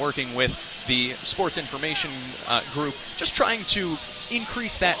students and working with the sports information group, just trying to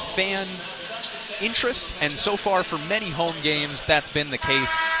increase that fan interest, and so far for many home games that's been the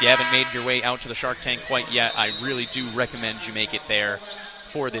case. If you haven't made your way out to the Shark Tank quite yet, I really do recommend you make it there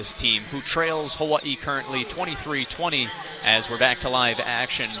for this team, who trails Hawaii currently 23-20. As we're back to live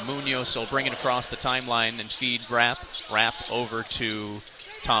action, Munoz will bring it across the timeline and feed Rapp over to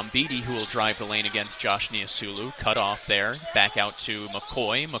Tom Beattie, who will drive the lane against Josh Niasulu. Cut off there, back out to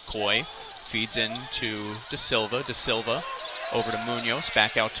McCoy feeds in to Da Silva over to Munoz,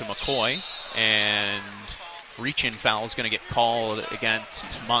 back out to McCoy, and reach-in foul is going to get called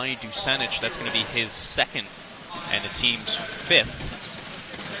against Mai Dusanich. That's going to be his second and the team's 5th.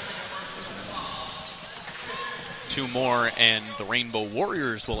 2 more, and the Rainbow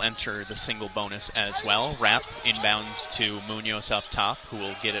Warriors will enter the single bonus as well. Rapp inbounds to Munoz up top, who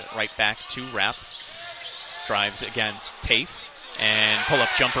will get it right back to Rapp. Drives against Tafe, and pull-up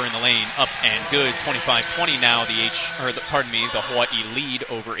jumper in the lane, up and good. 25-20 now. The Hawaii lead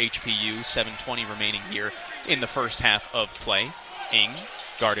over HPU. 7:20 remaining here in the first half of play. Ng,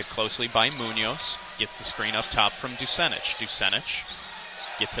 guarded closely by Munoz, gets the screen up top from Dusanich. Dusanich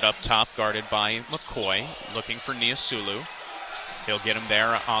gets it up top, guarded by McCoy, looking for Niasulu. He'll get him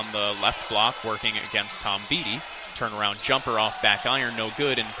there on the left block, working against Tom Beattie. Turnaround jumper off back iron, no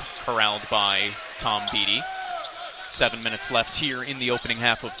good, and corralled by Tom Beattie. 7 minutes left here in the opening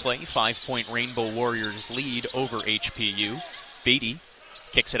half of play. 5-point Rainbow Warriors lead over HPU. Beattie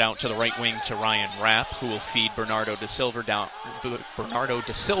kicks it out to the right wing to Ryan Rapp, who will feed Bernardo Da Silva down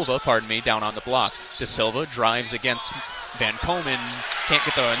on the block. Da Silva drives against Van Komen, can't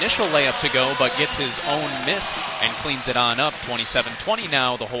get the initial layup to go, but gets his own miss and cleans it on up. 27-20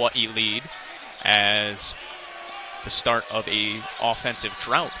 now, the Hawaii lead, as the start of a offensive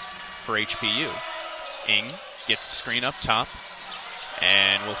drought for HPU. Ng gets the screen up top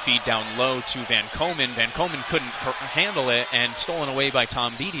and will feed down low to Van Komen. Van Komen couldn't handle it, and stolen away by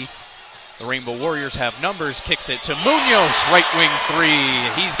Tom Beattie. The Rainbow Warriors have numbers, kicks it to Munoz, right wing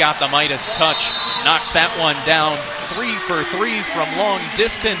three. He's got the Midas touch, knocks that one down. 3 for 3 from long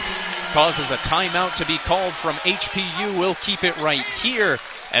distance. Causes a timeout to be called from HPU. We'll keep it right here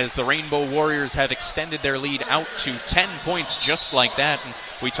as the Rainbow Warriors have extended their lead out to 10 points just like that. And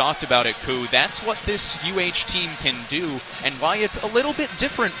we talked about it, Koo. That's what this UH team can do and why it's a little bit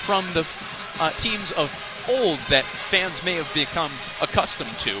different from the teams of old that fans may have become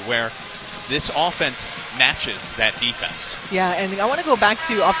accustomed to, where this offense matches that defense. Yeah, and I want to go back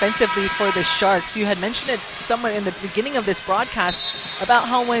to offensively for the Sharks. You had mentioned it somewhat in the beginning of this broadcast about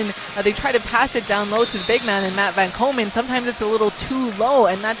how when they try to pass it down low to the big man and Matt Van Komen, sometimes it's a little too low,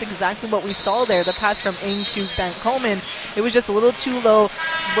 and that's exactly what we saw there. The pass from Ing to Van Komen, it was just a little too low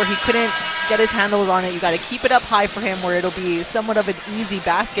where he couldn't get his handles on it. You got to keep it up high for him where it'll be somewhat of an easy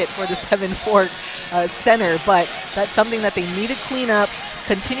basket for the 7-4 center, but that's something that they need to clean up.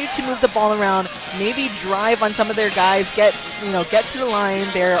 Continue to move the ball around, maybe drive on some of their guys, get to the line.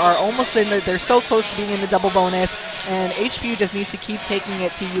 They are almost they're so close to being in the double bonus, and HPU just needs to keep taking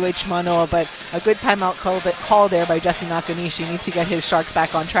it to UH-Manoa, but a good timeout call there by Jesse Nakanishi. Needs to get his Sharks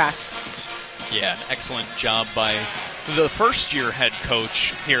back on track. Yeah, an excellent job by the first-year head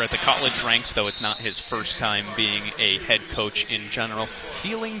coach here at the college ranks, though it's not his first time being a head coach in general.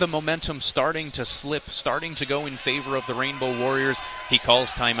 Feeling the momentum starting to slip, starting to go in favor of the Rainbow Warriors. He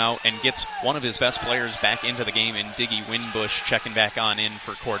calls timeout and gets one of his best players back into the game in Diggy Winbush, checking back on in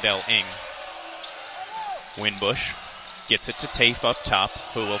for Cordell Ing. Winbush gets it to Tafe up top,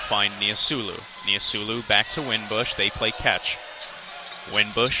 who will find Niasulu. Niasulu back to Winbush. They play catch.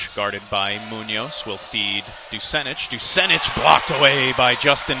 Winbush, guarded by Munoz, will feed Dusenich. Dusenich blocked away by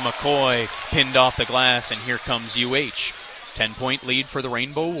Justin McCoy, pinned off the glass, and here comes UH. 10-point lead for the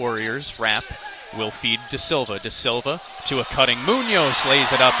Rainbow Warriors. Rapp will feed De Silva. De Silva to a cutting Munoz,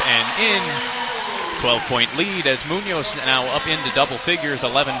 lays it up and in. 12-point lead as Munoz now up into double figures,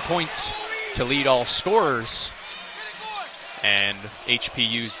 11 points to lead all scorers. And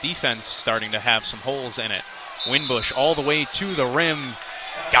HPU's defense starting to have some holes in it. Winbush all the way to the rim,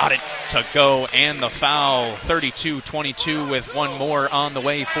 got it to go, and the foul. 32-22 with one more on the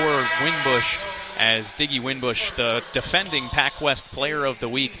way for Winbush as Diggy Winbush, the defending Pac-West Player of the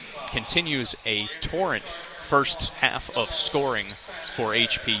Week, continues a torrent first half of scoring for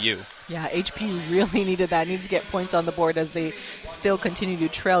HPU. Yeah, HPU really needed that. Needs to get points on the board as they still continue to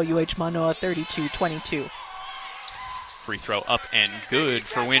trail UH-Manoa 32-22. Free throw up and good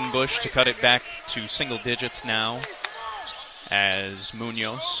for Winbush to cut it back to single digits now, as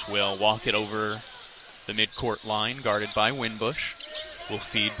Munoz will walk it over the midcourt line, guarded by Winbush. Will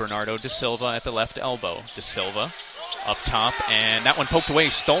feed Bernardo De Silva at the left elbow. De Silva up top, and that one poked away,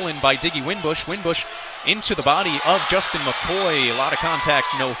 stolen by Diggy Winbush. Winbush into the body of Justin McCoy. A lot of contact,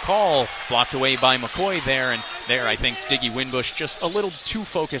 no call. Blocked away by McCoy there, and there I think Diggy Winbush just a little too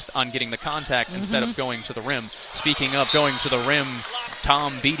focused on getting the contact instead of going to the rim. Speaking of going to the rim,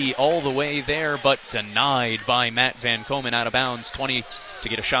 Tom Beatty all the way there, but denied by Matt Van Komen out of bounds. 20 to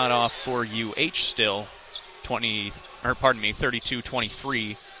get a shot off for UH still.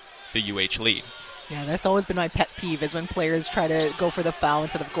 32-23, the UH lead. Yeah, that's always been my pet peeve, is when players try to go for the foul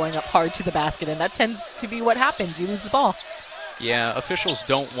instead of going up hard to the basket, and that tends to be what happens. You lose the ball. Yeah, officials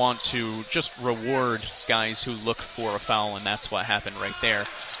don't want to just reward guys who look for a foul, and that's what happened right there.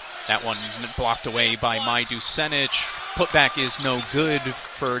 That one blocked away by Mai Dusenich. Putback is no good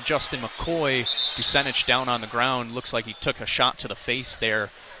for Justin McCoy. Dusenich down on the ground. Looks like he took a shot to the face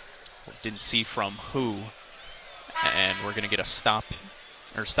there. Didn't see from who. And we're going to get a stoppage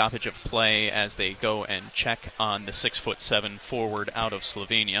of play as they go and check on the 6'7" forward out of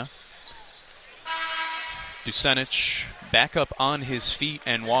Slovenia. Dusenich back up on his feet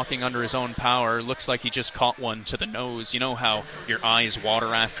and walking under his own power. Looks like he just caught one to the nose. You know how your eyes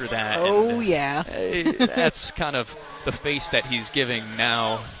water after that? Oh, yeah. That's kind of the face that he's giving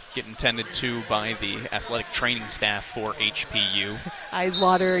now, getting tended to by the athletic training staff for HPU. Eyes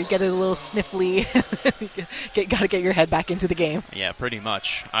water, you get a little sniffly. Got to get your head back into the game. Yeah, pretty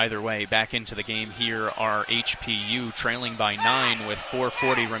much. Either way, back into the game here are HPU, trailing by 9 with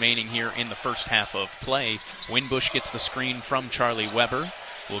 4:40 remaining here in the first half of play. Winbush gets the screen from Charlie Weber.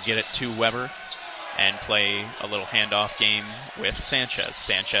 We'll get it to Weber and play a little handoff game with Sanchez.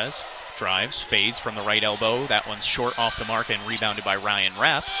 Sanchez drives, fades from the right elbow. That one's short off the mark and rebounded by Ryan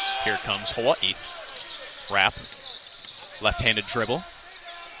Rapp. Here comes Hawaii. Rapp, left-handed dribble.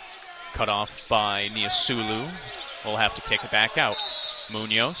 Cut off by Niasulu. We'll have to kick it back out.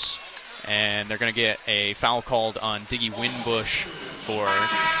 Munoz, and they're going to get a foul called on Diggy Winbush for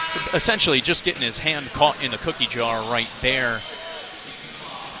essentially just getting his hand caught in the cookie jar right there.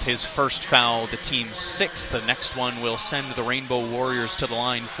 That's his first foul, the team's 6th. The next one will send the Rainbow Warriors to the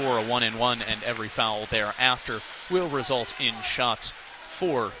line for a 1-and-1, and every foul thereafter will result in shots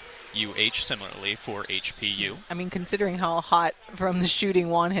for UH, similarly for HPU. I mean, considering how hot from the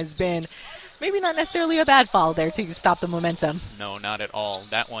shooting Juan has been, maybe not necessarily a bad foul there to stop the momentum. No, not at all.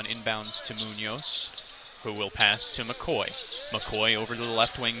 That one inbounds to Munoz, who will pass to McCoy. McCoy over to the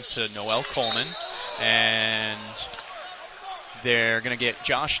left wing to Noel Coleman, and they're going to get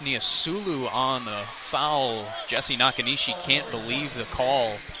Josh Niasulu on the foul. Jesse Nakanishi can't believe the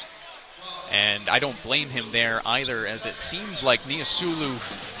call, and I don't blame him there either, as it seemed like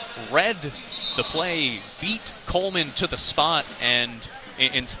Niasulu read the play, beat Coleman to the spot, and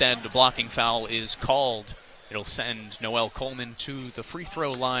instead the blocking foul is called. It'll send Noel Coleman to the free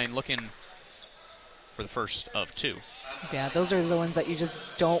throw line, looking for the first of 2. Yeah, those are the ones that you just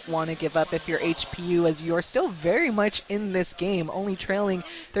don't want to give up if you're HPU, as you're still very much in this game, only trailing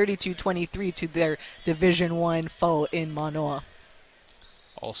 32-23 to their Division I foe in Manoa.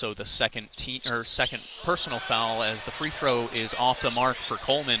 Also the second personal foul, as the free throw is off the mark for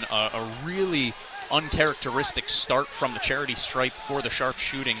Coleman. A really uncharacteristic start from the charity stripe for the sharp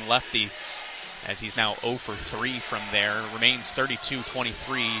shooting lefty, as he's now 0 for 3 from there. Remains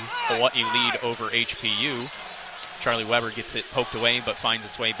 32-23, Hawaii lead over HPU. Charlie Weber gets it poked away, but finds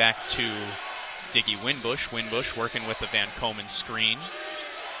its way back to Diggy Winbush. Winbush working with the Van Komen screen.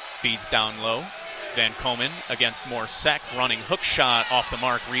 Feeds down low. Van Komen against Morsek, running hook shot off the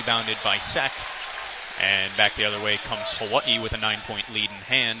mark, rebounded by Sek. And back the other way comes Hawaii with a 9-point lead in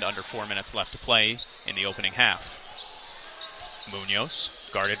hand, under 4 minutes left to play in the opening half. Munoz,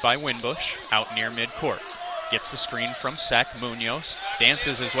 guarded by Winbush, out near midcourt. Gets the screen from Sek. Munoz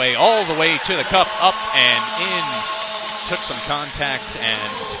dances his way all the way to the cup, up and in. Took some contact,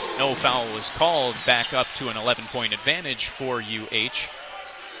 and no foul was called. Back up to an 11-point advantage for UH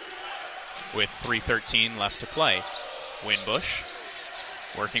with 3:13 left to play. Winbush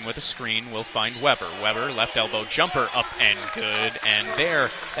working with a screen will find Weber. Weber, left elbow jumper, up and good. And there,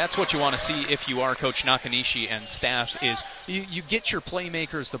 that's what you want to see if you are Coach Nakanishi and staff, is you get your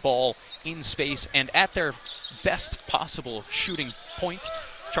playmakers the ball in space and at their best possible shooting points.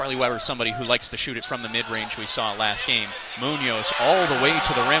 Charlie Weber, somebody who likes to shoot it from the mid-range, we saw last game. Munoz all the way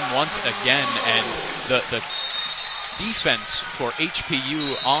to the rim once again, and the defense for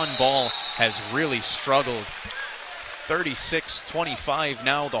HPU on ball has really struggled. 36-25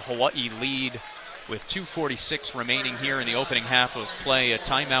 now, the Hawaii lead with 2:46 remaining here in the opening half of play. A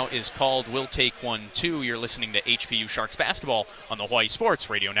timeout is called. We'll take 1-2. You're listening to HPU Sharks basketball on the Hawaii Sports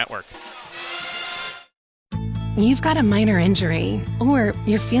Radio Network. You've got a minor injury, or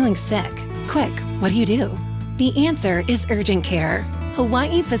you're feeling sick. Quick, what do? The answer is urgent care.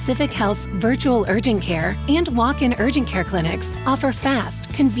 Hawaii Pacific Health's virtual urgent care and walk-in urgent care clinics offer fast,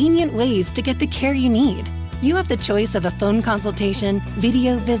 convenient ways to get the care you need. You have the choice of a phone consultation,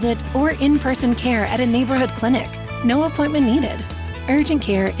 video visit, or in-person care at a neighborhood clinic. No appointment needed. Urgent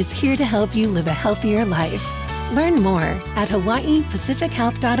care is here to help you live a healthier life. Learn more at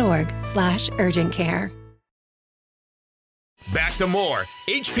hawaiipacifichealth.org/urgent-care. Back to more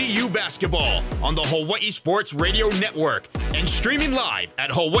HPU basketball on the Hawaii Sports Radio Network and streaming live at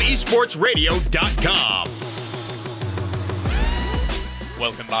hawaiisportsradio.com.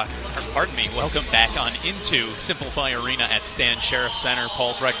 Welcome back on into Simplify Arena at Stan Sheriff Center.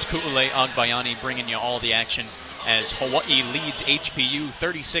 Paul Brecht, Ku'ule Agbayani bringing you all the action as Hawaii leads HPU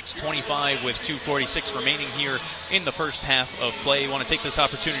 36-25 with 2:46 remaining here in the first half of play. I want to take this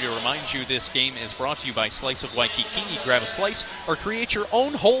opportunity to remind you this game is brought to you by Slice of Waikiki. Grab a slice or create your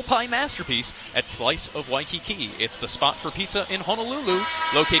own whole pie masterpiece at Slice of Waikiki. It's the spot for pizza in Honolulu,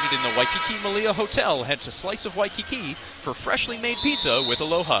 located in the Waikiki Malia Hotel. Head to Slice of Waikiki for freshly made pizza with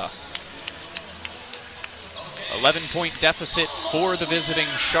aloha. 11-point deficit for the visiting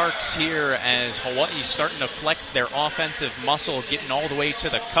Sharks here as Hawaii starting to flex their offensive muscle, getting all the way to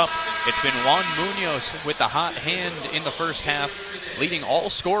the cup. It's been Juan Munoz with the hot hand in the first half, leading all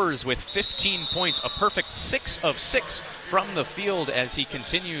scorers with 15 points, a perfect 6 of 6 from the field as he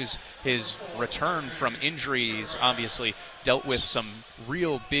continues his return from injuries. Obviously dealt with some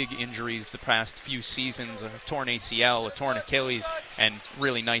real big injuries the past few seasons, a torn ACL, a torn Achilles, and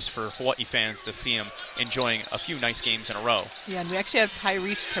really nice for Hawaii fans to see him enjoying a few nice games in a row. Yeah, and we actually have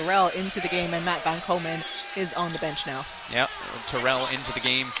Tyrese Terrell into the game, and Matt Van Komen is on the bench now. Yep, Terrell into the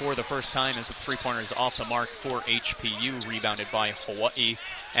game for the first time as the three-pointer is off the mark for HPU, rebounded by Hawaii.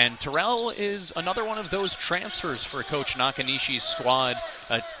 And Terrell is another one of those transfers for Coach Nakanishi's squad,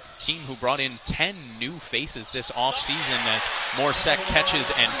 a team who brought in 10 new faces this offseason as Morsek catches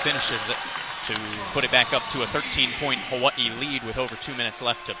and finishes it. to put it back up to a 13-point Hawaii lead with over 2 minutes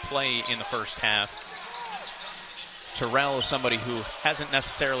left to play in the first half. Terrell is somebody who hasn't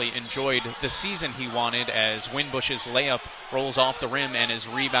necessarily enjoyed the season he wanted, as Winbush's layup rolls off the rim and is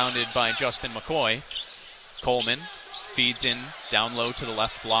rebounded by Justin McCoy. Coleman feeds in down low to the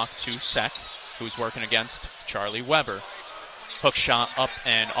left block to Sek, who's working against Charlie Weber. Hook shot up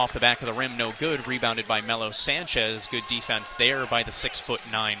and off the back of the rim, no good. Rebounded by Melo Sanchez. Good defense there by the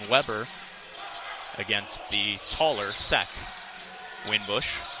 6'9" Weber against the taller Sek.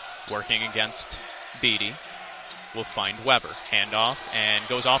 Winbush working against Beatty. Will find Weber. Handoff and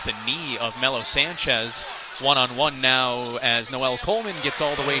goes off the knee of Melo Sanchez. One-on-one now as Noel Coleman gets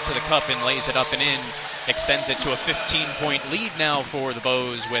all the way to the cup and lays it up and in. Extends it to a 15-point lead now for the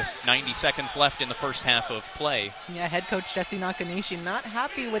Bows with 90 seconds left in the first half of play. Yeah, head coach Jesse Nakanishi not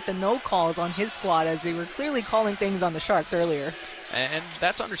happy with the no calls on his squad, as they were clearly calling things on the Sharks earlier. And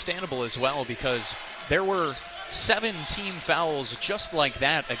that's understandable as well, because there were 7 team fouls just like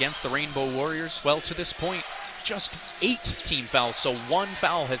that against the Rainbow Warriors. Well, to this point, just 8 team fouls, so 1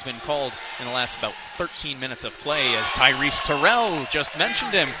 foul has been called in the last about 13 minutes of play, as Tyrese Terrell, just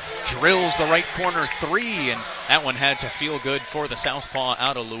mentioned him, drills the right corner 3, and that one had to feel good for the southpaw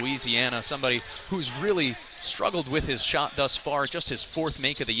out of Louisiana, somebody who's really struggled with his shot thus far, just his 4th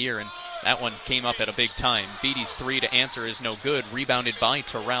make of the year, and that one came up at a big time. Beatty's 3 to answer is no good, rebounded by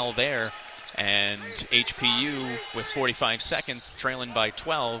Terrell there, and HPU with 45 seconds, trailing by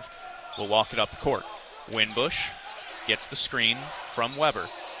 12, will walk it up the court. Winbush gets the screen from Weber.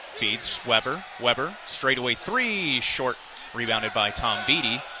 Feeds Weber. Weber, straightaway 3, short, rebounded by Tom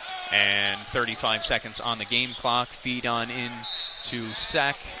Beatty. And 35 seconds on the game clock. Feed on in to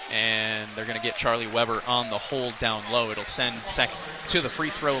Sek, and they're going to get Charlie Weber on the hold down low. It'll send Sek to the free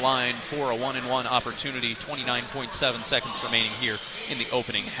throw line for a 1-and-1 opportunity. 29.7 seconds remaining here in the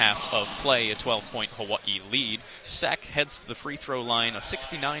opening half of play, a 12-point Hawaii lead. Sek heads to the free throw line, a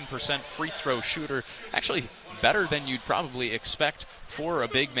 69% free throw shooter. Actually better than you'd probably expect for a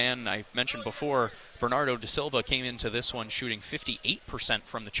big man. I mentioned before, Bernardo da Silva came into this one shooting 58%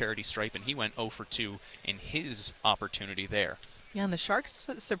 from the charity stripe, and he went 0 for 2 in his opportunity there. Yeah, and the Sharks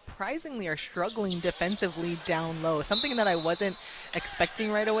surprisingly are struggling defensively down low, something that I wasn't expecting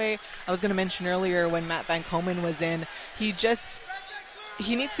right away. I was going to mention earlier when Matt Van Komen was in, he needs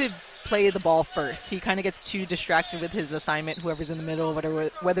to play the ball first. He kind of gets too distracted with his assignment, whoever's in the middle,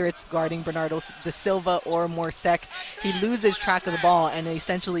 whether it's guarding Bernardo da Silva or more Sek. He loses track of the ball and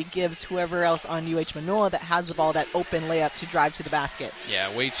essentially gives whoever else on UH-Manoa that has the ball that open layup to drive to the basket.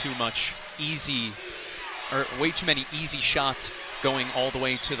 Yeah, way too many easy shots going all the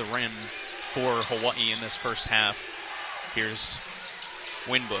way to the rim for Hawaii in this first half. Here's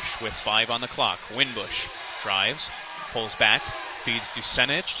Winbush with 5 on the clock. Winbush drives, pulls back, feeds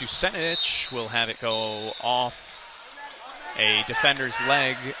Ducenic. Ducenic will have it go off a defender's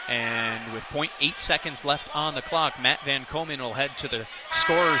leg, and with 0.8 seconds left on the clock, Matt Van Komen will head to the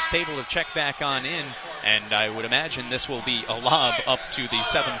scorer's table to check back on in, and I would imagine this will be a lob up to the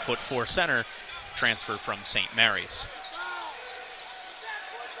 7'4" center, transfer from St. Mary's.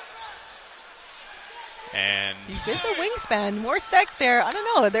 And he's with the wingspan. More Sek there. I don't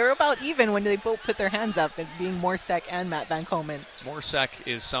know. They were about even when they both put their hands up, and being more Sek and Matt Van Komen. More Sek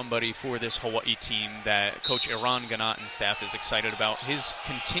is somebody for this Hawaii team that Coach Iran Ganat and staff is excited about. His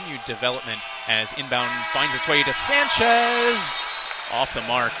continued development as inbound finds its way to Sanchez. Off the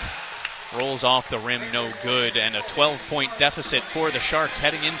mark. Rolls off the rim, no good, and a 12-point deficit for the Sharks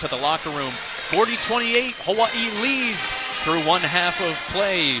heading into the locker room. 40-28, Hawaii leads through one half of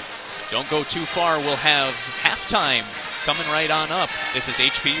play. Don't go too far, we'll have halftime coming right on up. This is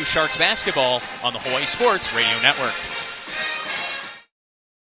HPU Sharks basketball on the Hawaii Sports Radio Network.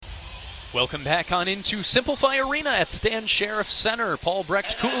 Welcome back on into Simplify Arena at Stan Sheriff Center. Paul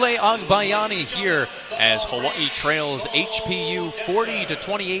Brecht, Kule Agbayani here as Hawaii trails HPU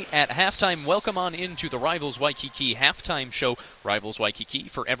 40-28 at halftime. Welcome on into the Rivals Waikiki halftime show. Rivals Waikiki,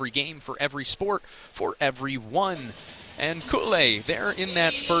 for every game, for every sport, for everyone. And Kule, there in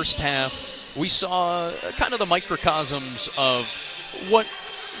that first half, we saw kind of the microcosms of what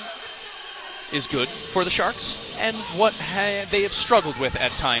is good for the Sharks and what they have struggled with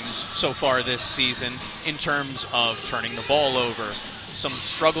at times so far this season in terms of turning the ball over. Some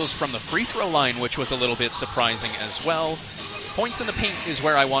struggles from the free throw line, which was a little bit surprising as well. Points in the paint is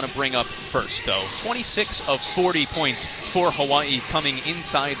where I want to bring up first, though. 26 of 40 points for Hawaii coming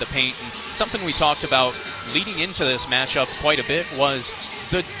inside the paint. And something we talked about leading into this matchup quite a bit was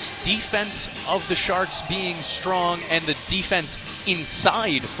the defense of the Sharks being strong and the defense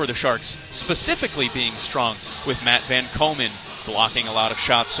inside for the Sharks specifically being strong, with Matt Van Komen blocking a lot of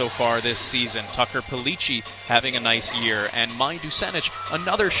shots so far this season, Tucker Palici having a nice year, and Mai Dusanich,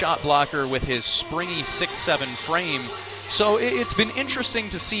 another shot blocker with his springy 6'7" frame. So it's been interesting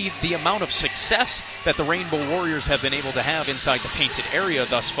to see the amount of success that the Rainbow Warriors have been able to have inside the painted area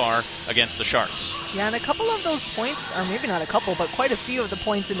thus far against the Sharks. Yeah, and a couple of those points, or maybe not a couple, but quite a few of the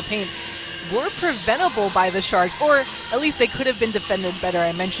points in the paint were preventable by the Sharks, or at least they could have been defended better.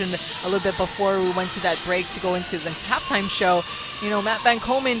 I mentioned a little bit before we went to that break to go into this halftime show, you know, Matt Van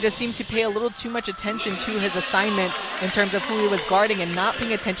Komen just seemed to pay a little too much attention to his assignment in terms of who he was guarding and not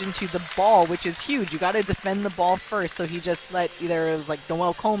paying attention to the ball, which is huge. You got to defend the ball first. So he just let either it was like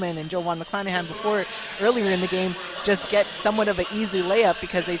Noel Coleman and Jovan McClanahan before earlier in the game just get somewhat of an easy layup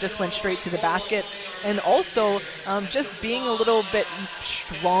because they just went straight to the basket. And also just being a little bit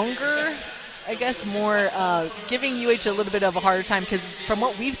stronger, I guess, more giving UH a little bit of a harder time, because from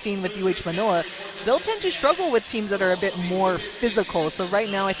what we've seen with UH-Manoa, they'll tend to struggle with teams that are a bit more physical. So right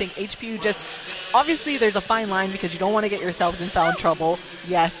now I think HPU just, obviously there's a fine line because you don't want to get yourselves in foul trouble,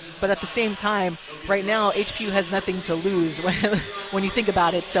 yes, but at the same time, right now HPU has nothing to lose when you think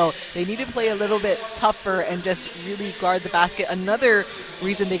about it. So they need to play a little bit tougher and just really guard the basket. Another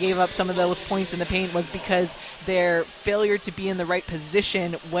reason they gave up some of those points in the paint was because their failure to be in the right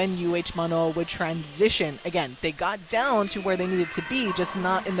position when UH-Manoa would transition. Again, they got down to where they needed to be, just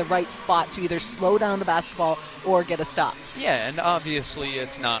not in the right spot to either slow down the basketball or get a stop. Yeah, and obviously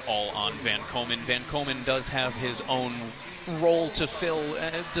it's not all on Van Komen. Van Komen does have his own role to fill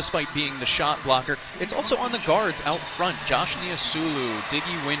despite being the shot blocker. It's also on the guards out front. Josh Niasulu,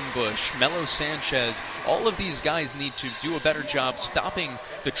 Diggy Winbush, Melo Sanchez, all of these guys need to do a better job stopping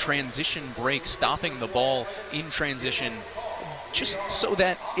the transition break, stopping the ball in transition, just so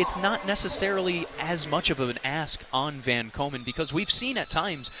that it's not necessarily as much of an ask on Van Komen, because we've seen at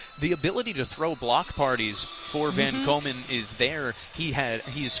times the ability to throw block parties for Van Komen is there.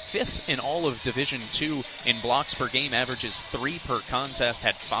 He's fifth in all of Division II in blocks per game, averages 3 per contest,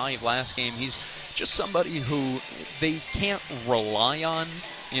 had 5 last game. He's just somebody who they can't rely on,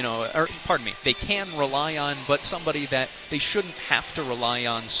 they can rely on, but somebody that they shouldn't have to rely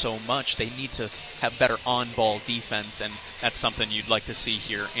on so much. They need to have better on-ball defense, and that's something you'd like to see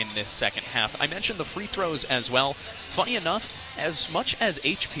here in this second half. I mentioned the free throws as well. Funny enough, as much as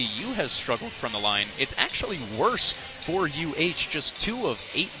HPU has struggled from the line, it's actually worse for UH. Just 2 of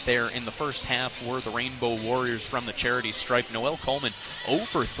 8 there in the first half were the Rainbow Warriors from the charity stripe. Noel Coleman 0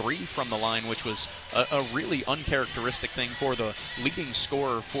 for 3 from the line, which was a really uncharacteristic thing for the leading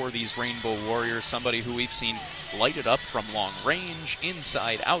scorer for these Rainbow Warriors, somebody who we've seen lighted up from long range,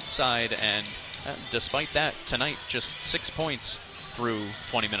 inside, outside, and despite that, tonight, just 6 points through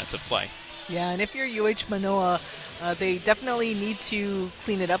 20 minutes of play. Yeah, and if you're UH-Manoa, they definitely need to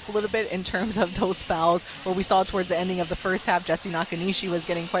clean it up a little bit in terms of those fouls. What we saw towards the ending of the first half, Jesse Nakanishi was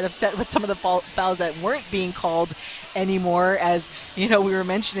getting quite upset with some of the fouls that weren't being called anymore, as we were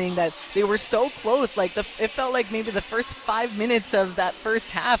mentioning that they were so close. Like it felt like maybe the first 5 minutes of that first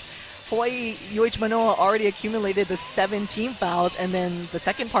half, Hawaii UH-Manoa already accumulated the 17 fouls, and then the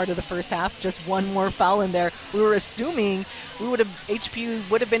second part of the first half, just 1 more foul in there. We were assuming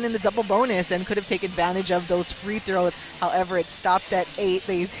HPU would have been in the double bonus and could have taken advantage of those free throws. However, it stopped at 8.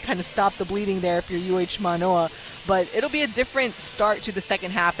 They kind of stopped the bleeding there if you're UH-Manoa. But it'll be a different start to the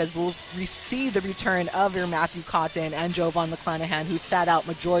second half, as we'll see the return of your Matthew Cotton and Jovan McClanahan, who sat out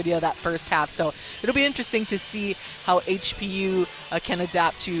majority of that first half. So it'll be interesting to see how HPU can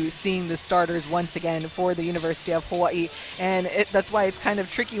adapt to seeing the starters once again for the University of Hawaii. And that's why it's kind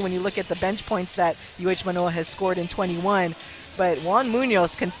of tricky when you look at the bench points that UH-Manoa has scored in 21. But Juan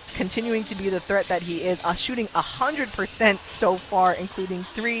Munoz continuing to be the threat that he is, shooting 100% so far, including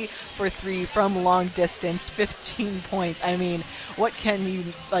 3 for 3 from long distance, 15 points. I mean, what can you,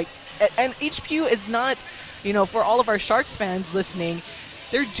 and HPU is not, for all of our Sharks fans listening,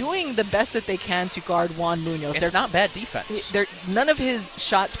 they're doing the best that they can to guard Juan Munoz. It's not bad defense. None of his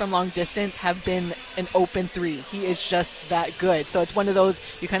shots from long distance have been an open 3. He is just that good. So it's one of those,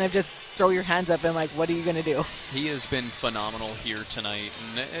 you kind of just throw your hands up and what are you going to do? He has been phenomenal here tonight,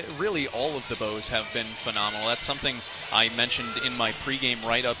 and really all of the Bows have been phenomenal. That's something I mentioned in my pregame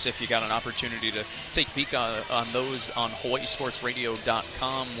write-ups. If you got an opportunity to take a peek on those on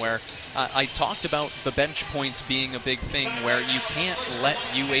HawaiiSportsRadio.com, where I talked about the bench points being a big thing, where you can't let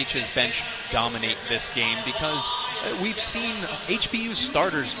UH's bench dominate this game, because we've seen HPU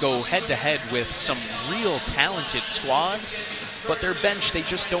starters go head-to-head with some real talented squads, but their bench, they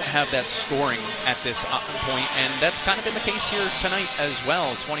just don't have that scoring at this point, and that's kind of been the case here tonight as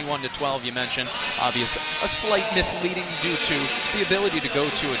well. 21-12, you mentioned. Obvious, a slight misleading due to the ability to go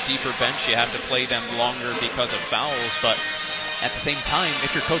to a deeper bench. You have to play them longer because of fouls, but at the same time,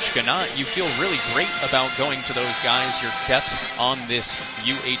 if you're Coach Ganat, you feel really great about going to those guys, your depth on this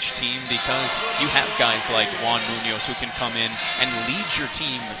UH team, because you have guys like Juan Munoz who can come in and lead your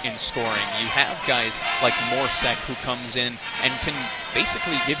team in scoring. You have guys like Morsek who comes in and can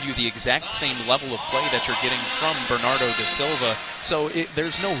basically give you the exact same level of play that you're getting from Bernardo da Silva. So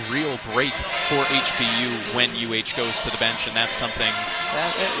there's no real break for HPU when UH goes to the bench, and that's something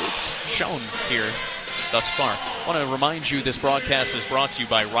that it's shown here thus far. I want to remind you this broadcast is brought to you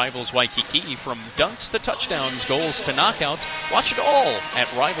by Rivals Waikiki. From dunks to touchdowns, goals to knockouts, watch it all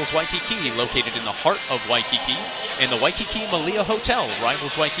at Rivals Waikiki, located in the heart of Waikiki, in the Waikiki Malia Hotel.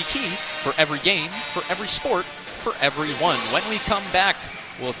 Rivals Waikiki, for every game, for every sport, for everyone. When we come back,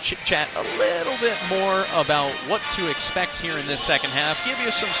 we'll chit-chat a little bit more about what to expect here in this second half, give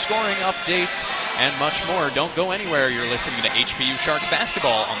you some scoring updates, and much more. Don't go anywhere. You're listening to HPU Sharks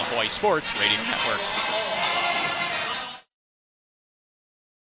Basketball on the Hawaii Sports Radio Network.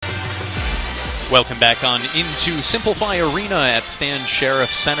 Welcome back on into Simplify Arena at Stan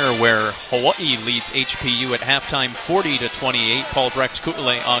Sheriff Center, where Hawaii leads HPU at halftime 40-28. Paul Brecht,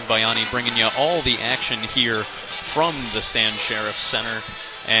 Ku'ule Agbayani bringing you all the action here from the Stan Sheriff Center.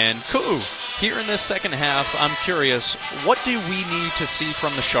 And Ku'u, here in this second half, I'm curious, what do we need to see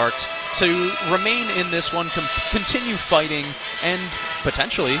from the Sharks to remain in this one, continue fighting, and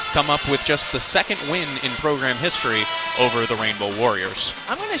potentially come up with just the second win in program history over the Rainbow Warriors?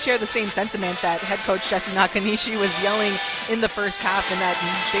 I'm going to share the same sentiment that head coach Jesse Nakanishi was yelling in the first half, and that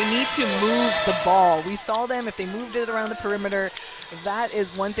they need to move the ball. We saw them, if they moved it around the perimeter, that is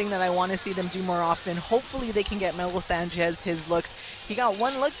one thing that I want to see them do more often. Hopefully they can get Melo Sanchez his looks. He got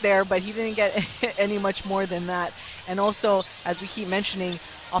one look there, but he didn't get any much more than that. And also, as we keep mentioning,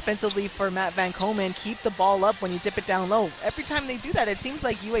 offensively for Matt Van Komen, keep the ball up when you dip it down low. Every time they do that, it seems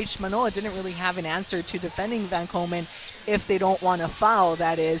like UH-Manoa didn't really have an answer to defending Van Komen if they don't want to foul,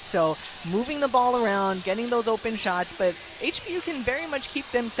 that is. So moving the ball around, getting those open shots, but HPU can very much keep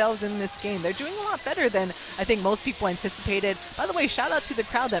themselves in this game. They're doing a lot better than I think most people anticipated. By the way, shout out to the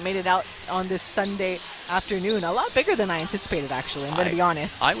crowd that made it out on this Sunday afternoon. A lot bigger than I anticipated, actually. I'm going to be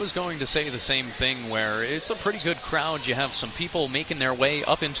honest. I was going to say the same thing, where it's a pretty good crowd. You have some people making their way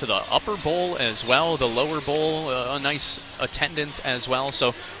up into the upper bowl as well, the lower bowl, a nice attendance as well.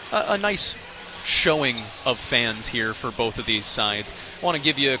 So a nice showing of fans here for both of these sides. I want to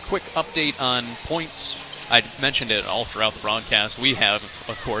give you a quick update on points. I mentioned it all throughout the broadcast. We have,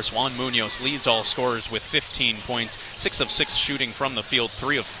 of course, Juan Munoz leads all scorers with 15 points, 6 of 6 shooting from the field,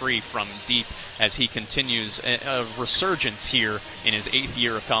 3 of 3 from deep, as he continues a resurgence here in his 8th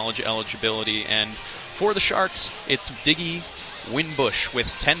year of college eligibility. And for the Sharks, it's Diggy Winbush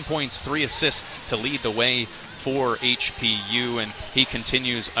with 10 points, 3 assists to lead the way for HPU, and he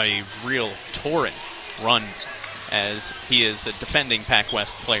continues a real torrent run as he is the defending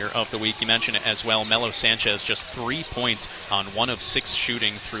Pac-West Player of the Week. You mentioned it as well. Melo Sanchez just 3 points on 1 of 6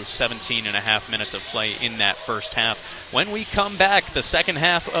 shooting through 17 and a half minutes of play in that first half. When we come back, the second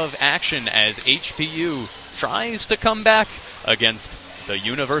half of action as HPU tries to come back against the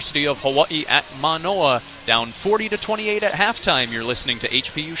University of Hawaii at Manoa, down 40-28 at halftime. You're listening to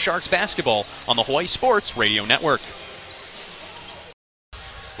HPU Sharks Basketball on the Hawaii Sports Radio Network.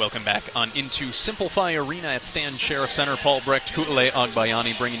 Welcome back on into Simplify Arena at Stan Sheriff Center. Paul Brecht, Ku'ule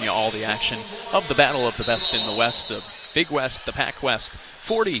Agbayani bringing you all the action of the battle of the best in the West, the Big West, the Pac West.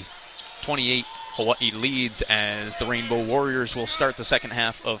 40-28 Hawaii leads as the Rainbow Warriors will start the second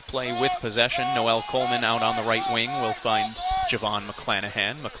half of play with possession. Noel Coleman out on the right wing will find Javon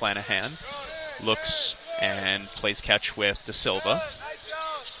McClanahan. McClanahan looks and plays catch with Da Silva.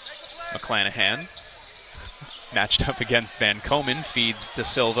 McClanahan matched up against Van Komen, feeds Da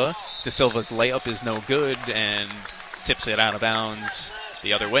Silva. Da Silva's layup is no good and tips it out of bounds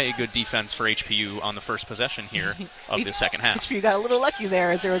the other way. Good defense for HPU on the first possession here of the second half. HPU got a little lucky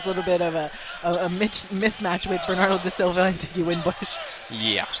there, as there was a little bit of a mismatch with Bernardo Da Silva and Diggy Winbush.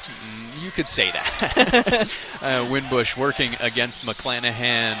 Yeah, you could say that. Winbush working against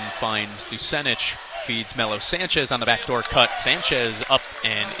McClanahan, finds Dusenich, feeds Melo Sanchez on the backdoor cut. Sanchez up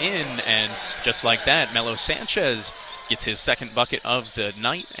and in, and just like that, Melo Sanchez gets his second bucket of the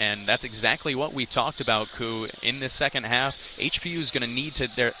night, and that's exactly what we talked about, Ku. In this second half, HPU is going to need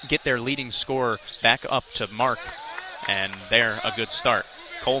to get their leading scorer back up to mark, and there, a good start.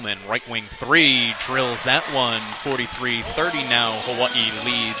 Coleman, right wing three, drills that one. 43-30 now, Hawaii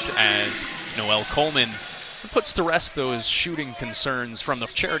leads as Noel Coleman puts to rest those shooting concerns from the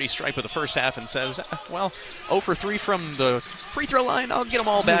charity stripe of the first half and says, well, 0 for 3 from the free throw line. I'll get them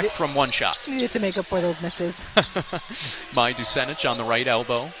all back from one shot. Needed to make up for those misses. By Dusanich on the right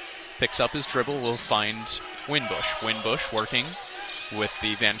elbow. Picks up his dribble. Will find Winbush. Winbush working with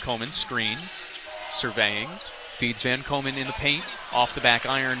the Van Komen screen. Surveying. Feeds Van Komen in the paint. Off the back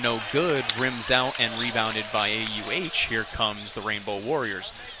iron, no good. Rims out and rebounded by AUH. Here comes the Rainbow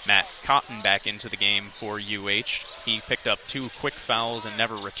Warriors. Matt Cotton back into the game for UH. He picked up 2 quick fouls and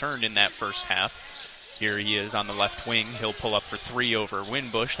never returned in that first half. Here he is on the left wing. He'll pull up for 3 over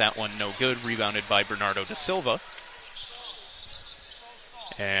Winbush. That one no good. Rebounded by Bernardo da Silva.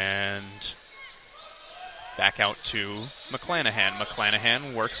 And back out to McClanahan.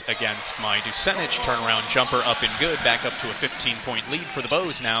 McClanahan works against my Dusanich. Turnaround jumper up and good. Back up to a 15-point lead for the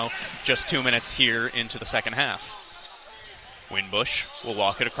Bows now. Just 2 minutes here into the second half. Winbush will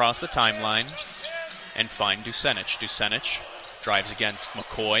walk it across the timeline and find Dusanich. Dusanich drives against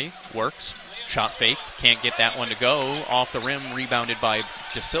McCoy. Works. Shot fake. Can't get that one to go. Off the rim. Rebounded by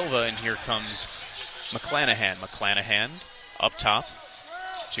Da Silva. And here comes McClanahan. McClanahan up top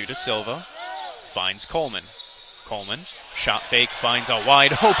to Da Silva. Finds Coleman. Coleman, shot fake, finds a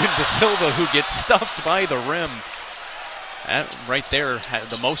wide open Da Silva who gets stuffed by the rim. That right there had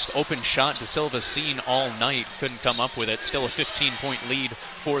the most open shot Da Silva's seen all night. Couldn't come up with it. Still a 15-point lead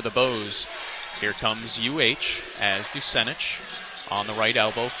for the Bows. Here comes UH as Dusanich on the right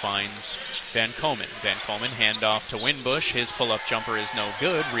elbow finds Van Komen. Van Komen handoff to Winbush. His pull-up jumper is no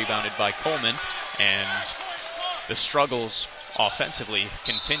good. Rebounded by Coleman. And the struggles offensively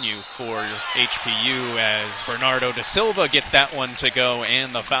continue for HPU as Bernardo da Silva gets that one to go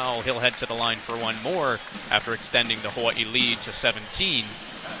and the foul. He'll head to the line for one more after extending the Hawaii lead to 17.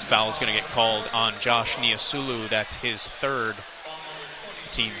 Foul is going to get called on Josh Niasulu. That's his third,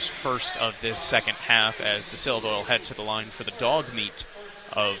 team's first of this second half, as da Silva will head to the line for the dog meat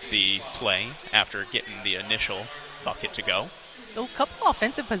of the play after getting the initial bucket to go. Those couple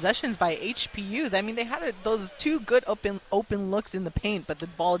offensive possessions by HPU, I mean, they had those 2 good open looks in the paint, but the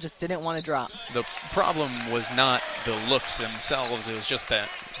ball just didn't want to drop. The problem was not the looks themselves. It was just that,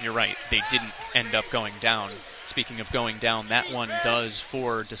 you're right, they didn't end up going down. Speaking of going down, that one does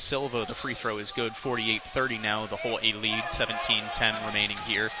for Da Silva. The free throw is good. 48-30 now, the Hawaii lead. 17-10 remaining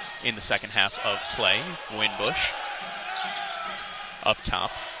here in the second half of play. Winbush up top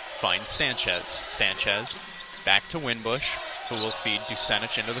finds Sanchez. Sanchez back to Winbush, who will feed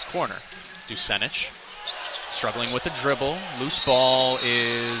Dusanich into the corner. Dusanich struggling with the dribble. Loose ball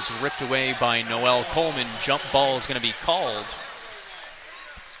is ripped away by Noel Coleman. Jump ball is going to be called.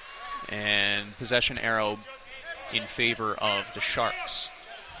 And possession arrow in favor of the Sharks.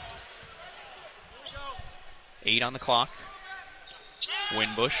 8 on the clock.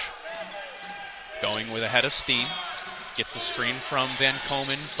 Winbush going with a head of steam. Gets the screen from Van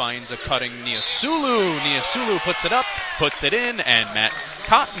Komen, finds a cutting Niasulu. Niasulu puts it up, puts it in, and Matt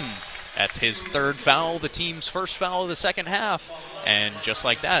Cotton. That's his third foul, the team's first foul of the second half. And just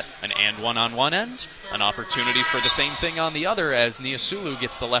like that, an and one on one end, an opportunity for the same thing on the other as Niasulu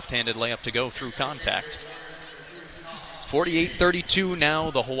gets the left-handed layup to go through contact. 48-32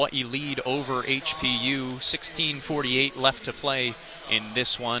 now, the Hawaii lead over HPU. 16:48 left to play in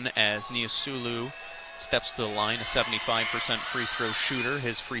this one as Niasulu steps to the line, a 75% free throw shooter.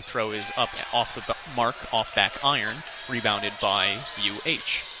 His free throw is up off the mark, off back iron, rebounded by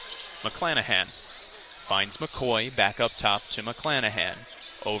UH. McClanahan finds McCoy, back up top to McClanahan.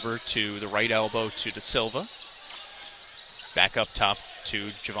 Over to the right elbow to Da Silva. Back up top to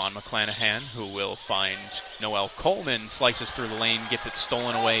Javon McClanahan, who will find Noel Coleman, slices through the lane, gets it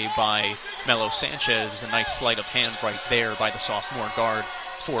stolen away by Melo Sanchez. A nice sleight of hand right there by the sophomore guard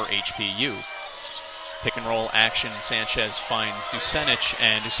for HPU. Pick and roll action, Sanchez finds Dusanich,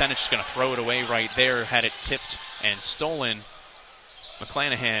 and Dusanich is going to throw it away right there. Had it tipped and stolen.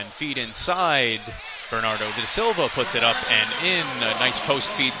 McClanahan feed inside. Bernardo da Silva puts it up and in. A nice post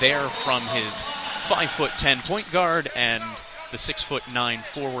feed there from his 5'10" point guard, and the 6'9"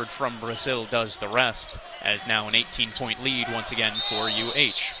 forward from Brazil does the rest, as now an 18-point lead once again for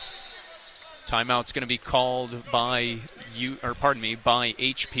UH. Timeout's going to be called by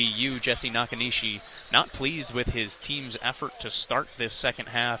HPU. Jesse Nakanishi not pleased with his team's effort to start this second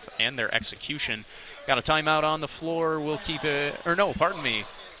half and their execution. Got a timeout on the floor. We'll keep it,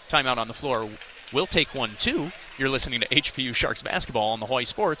 timeout on the floor. We'll take one too. You're listening to HPU Sharks basketball on the Hawaii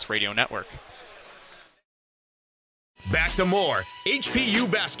Sports Radio Network. Back to more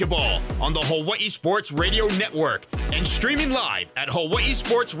HPU basketball on the Hawaii Sports Radio Network and streaming live at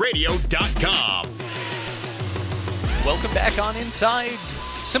hawaiisportsradio.com. Welcome back on inside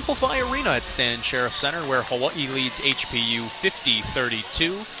Simplify Arena at Stan Sheriff Center, where Hawaii leads HPU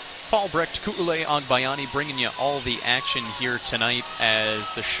 50-32. Paul Brecht, Ku'ule Agbayani bringing you all the action here tonight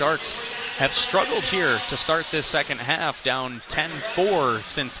as the Sharks have struggled here to start this second half, down 10-4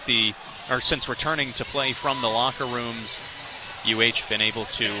 since returning to play from the locker rooms. UH been able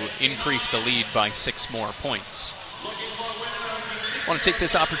to increase the lead by 6 more points. I want to take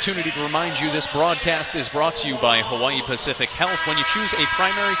this opportunity to remind you this broadcast is brought to you by Hawaii Pacific Health. When you choose a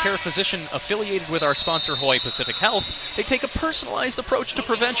primary care physician affiliated with our sponsor, Hawaii Pacific Health, they take a personalized approach to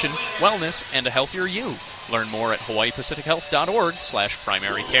prevention, wellness, and a healthier you. Learn more at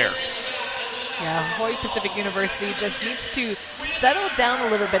hawaiipacifichealth.org/primary care. Yeah, Hawaii Pacific University just needs to settle down a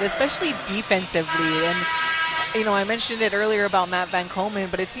little bit, especially defensively. And you know, I mentioned it earlier about Matt Van Komen,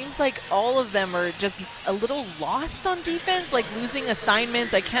 but it seems like all of them are just a little lost on defense, like losing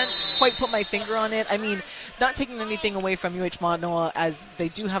assignments. I can't quite put my finger on it. I mean, not taking anything away from UH-Manoa, as they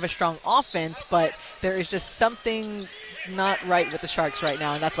do have a strong offense, but there is just something not right with the Sharks right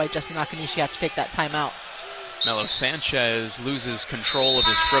now, and that's why Justin Nakanishi had to take that timeout. Melo Sanchez loses control of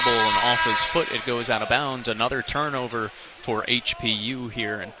his dribble, and off his foot it goes out of bounds. Another turnover for HPU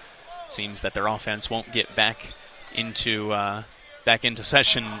here, and seems that their offense won't get back into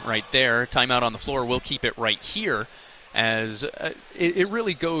session right there. Timeout on the floor. We'll keep it right here, as it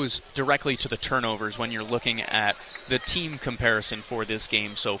really goes directly to the turnovers when you're looking at the team comparison for this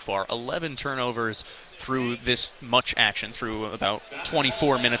game so far. 11 turnovers through this much action, through about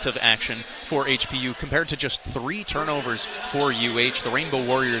 24 minutes of action for HPU, compared to just 3 turnovers for UH. The Rainbow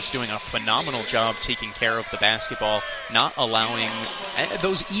Warriors doing a phenomenal job taking care of the basketball, not allowing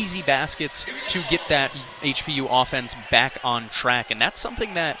those easy baskets to get that HPU offense back on track. And that's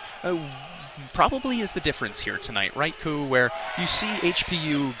something that probably is the difference here tonight, right, Ku, where you see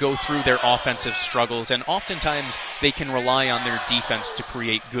HPU go through their offensive struggles, and oftentimes they can rely on their defense to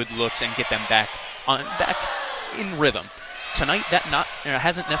create good looks and get them back in rhythm. Tonight, that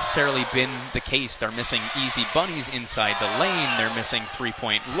hasn't necessarily been the case. They're missing easy bunnies inside the lane. They're missing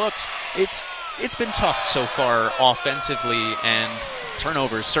three-point looks. It's been tough so far offensively, and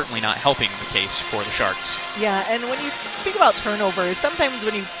turnovers certainly not helping the case for the Sharks. Yeah, and when you speak about turnovers, sometimes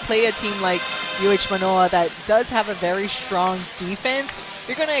when you play a team like UH-Manoa that does have a very strong defense,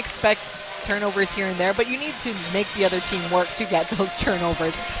 you're going to expect turnovers here and there, but you need to make the other team work to get those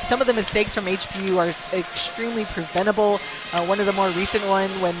turnovers. Some of the mistakes from HPU are extremely preventable. One of the more recent one,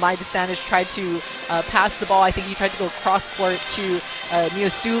 when Mai DeSantis tried to pass the ball, I think he tried to go cross-court to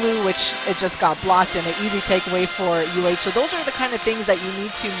Niosulu, which it just got blocked, and an easy takeaway for UH. So those are the kind of things that you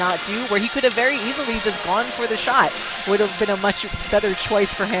need to not do, where he could have very easily just gone for the shot. Would have been a much better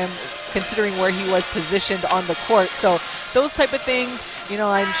choice for him, considering where he was positioned on the court. So those type of things, you know,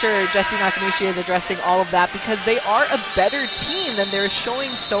 I'm sure Jesse Nakanishi is addressing all of that, because they are a better team than they're showing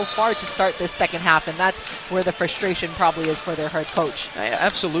so far to start this second half, and that's where the frustration probably is for their head coach.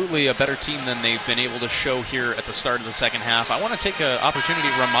 Absolutely a better team than they've been able to show here at the start of the second half. I want to take an opportunity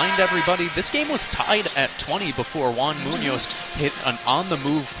to remind everybody this game was tied at 20 before Juan Munoz hit an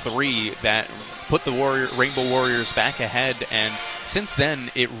on-the-move 3 that put the Rainbow Warriors back ahead, and since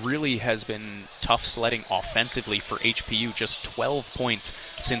then it really has been tough sledding offensively for HPU. Just 12 points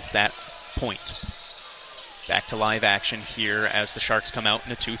since that point. Back to live action here as the Sharks come out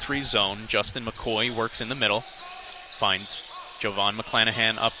in a 2-3 zone. Justin McCoy works in the middle, finds Jovan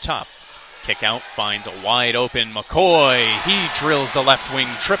McClanahan up top. Kick out, finds a wide open McCoy. He drills the left wing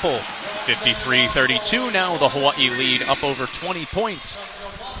triple. 53-32 now, the Hawaii lead up over 20 points.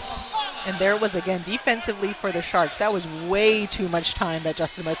 And there was, again, defensively for the Sharks, that was way too much time that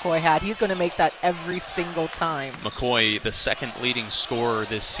Justin McCoy had. He's going to make that every single time. McCoy, the second leading scorer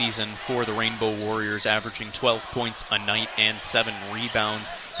this season for the Rainbow Warriors, averaging 12 points a night and 7 rebounds.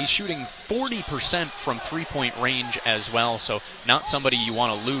 He's shooting 40% from three-point range as well, so not somebody you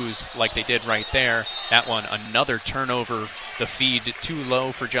want to lose like they did right there. That one, another turnover. The feed too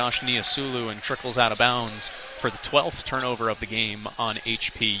low for Josh Niosulu and trickles out of bounds for the 12th turnover of the game on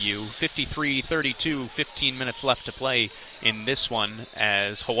HPU. 53-32, 15 minutes left to play in this one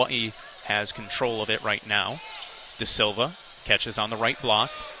as Hawaii has control of it right now. De Silva catches on the right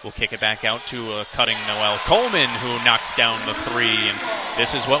block. We'll kick it back out to a cutting Noel Coleman, who knocks down the 3. And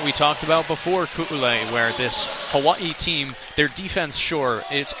this is what we talked about before, Ku'ule, where this Hawaii team, their defense, sure,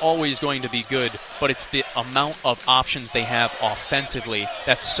 it's always going to be good, but it's the amount of options they have offensively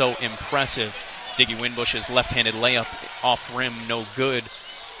that's so impressive. Diggy Winbush's left-handed layup off rim, no good.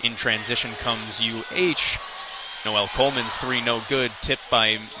 In transition comes UH. Noel Coleman's 3, no good. Tipped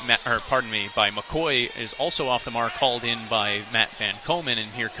by by McCoy is also off the mark, called in by Matt Van Komen, and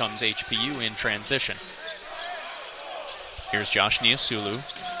here comes HPU in transition. Here's Josh Niasulu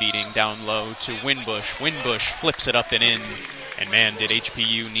feeding down low to Winbush. Winbush flips it up and in. And man, did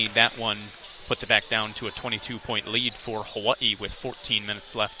HPU need that one. Puts it back down to a 22-point lead for Hawaii with 14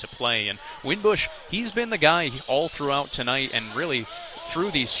 minutes left to play. And Winbush, he's been the guy all throughout tonight and really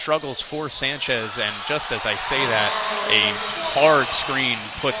through these struggles for Sanchez. And just as I say that, a hard screen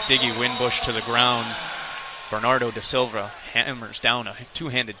puts Diggy Winbush to the ground. Bernardo da Silva hammers down a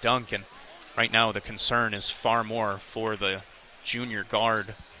two-handed dunk, and right now the concern is far more for the junior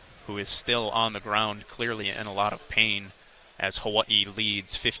guard, who is still on the ground, clearly in a lot of pain, as Hawaii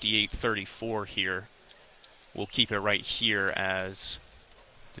leads 58-34 here. We'll keep it right here as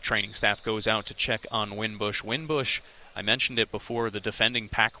the training staff goes out to check on Winbush. Winbush, I mentioned it before, the defending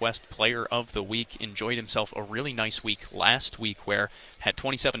Pac West Player of the Week, enjoyed himself a really nice week last week where had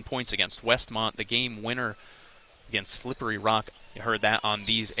 27 points against Westmont, the game winner against Slippery Rock. You heard that on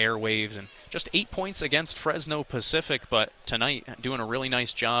these airwaves, and just 8 points against Fresno Pacific, but tonight doing a really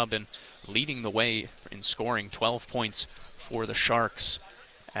nice job and leading the way in scoring 12 points for the Sharks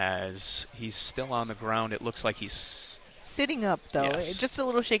as he's still on the ground. It looks like he's sitting up, though. Yes. Just a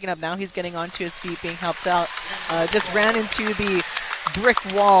little shaken up now. He's getting onto his feet, being helped out. Just ran into the brick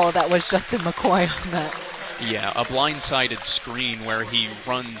wall that was Justin McCoy on that. Yeah, a blindsided screen where he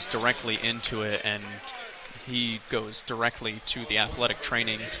runs directly into it, and he goes directly to the athletic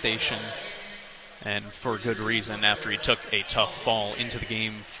training station, and for good reason, after he took a tough fall. Into the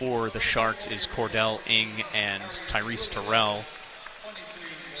game for the Sharks is Cordell Ng and Tyrese Terrell,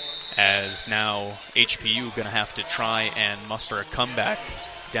 as now HPU going to have to try and muster a comeback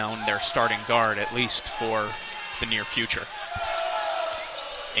down their starting guard, at least for the near future.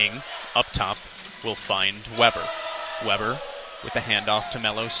 Ng up top will find Weber. Weber with the handoff to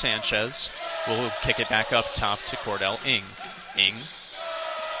Melo Sanchez. Will kick it back up top to Cordell Ng. Ng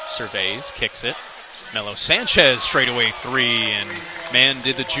surveys, kicks it. Melo Sanchez straightaway three, and man,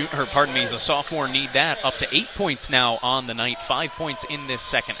 did the sophomore need that. Up to 8 points now on the night, 5 points in this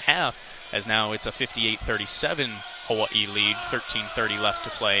second half, as now it's a 58-37 Hawaii lead, 13:30 left to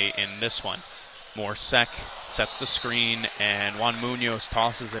play in this one. Morsek sets the screen, and Juan Munoz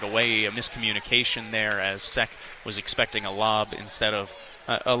tosses it away. A miscommunication there, as Sek was expecting a lob instead of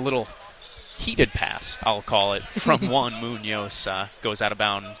a little heated pass, I'll call it, from Juan Munoz. Goes out of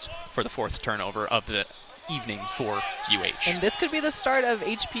bounds for the fourth turnover of the evening for UH. And this could be the start of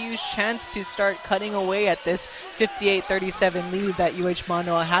HPU's chance to start cutting away at this 58-37 lead that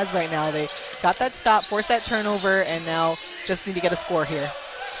UH-Manoa has right now. They got that stop, forced that turnover, and now just need to get a score here.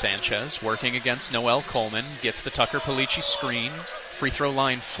 Sanchez working against Noel Coleman, gets the Tucker Palici screen. Free throw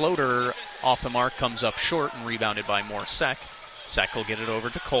line floater off the mark, comes up short and rebounded by Morsek. Sek will get it over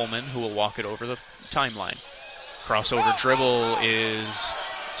to Coleman, who will walk it over the timeline. Crossover dribble is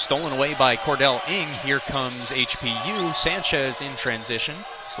stolen away by Cordell Ng. Here comes HPU. Sanchez in transition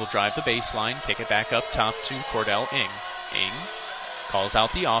will drive the baseline, kick it back up top to Cordell Ng. Ng calls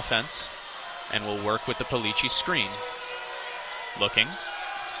out the offense and will work with the Palici screen. Looking,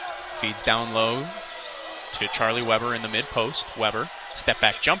 feeds down low to Charlie Weber in the mid-post. Weber, step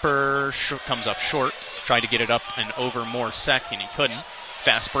back jumper, comes up short. Tried to get it up and over Morsek, and he couldn't.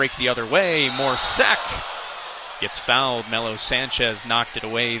 Fast break the other way. Morsek gets fouled. Melo Sanchez knocked it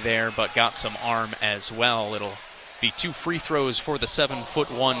away there, but got some arm as well. It'll be 2 free throws for the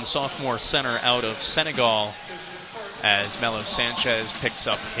 7'1" sophomore center out of Senegal, as Melo Sanchez picks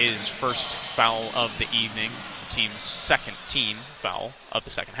up his first foul of the evening, the team's second team foul of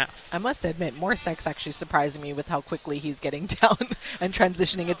the second half. I must admit, Morsek's actually surprising me with how quickly he's getting down and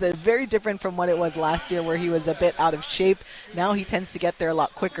transitioning. It's very different from what it was last year, where he was a bit out of shape. Now he tends to get there a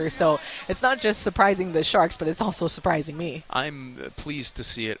lot quicker. So it's not just surprising the Sharks, but it's also surprising me. I'm pleased to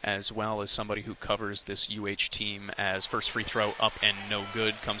see it as well, as somebody who covers this UH team, as first free throw up and no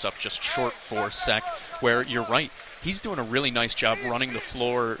good, comes up just short for Sek, where you're right. He's doing a really nice job running the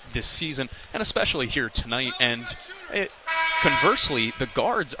floor this season, and especially here tonight. And conversely, the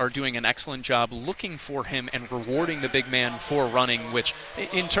guards are doing an excellent job looking for him and rewarding the big man for running, which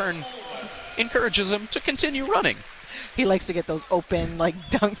in turn encourages him to continue running. He likes to get those open,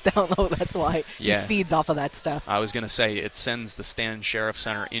 dunks down low. That's why he feeds off of that stuff. I was going to say, it sends the Stan Sheriff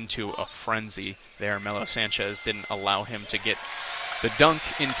Center into a frenzy there. Melo Sanchez didn't allow him to get the dunk.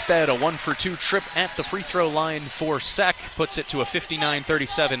 Instead, a 1-for-2 trip at the free throw line for Sek puts it to a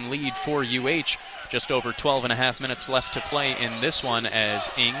 59-37 lead for UH. Just over 12 and a half minutes left to play in this one, as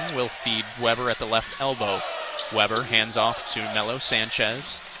Ng will feed Weber at the left elbow. Weber hands off to Melo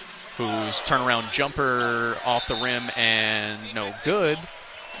Sanchez, whose turnaround jumper off the rim and no good.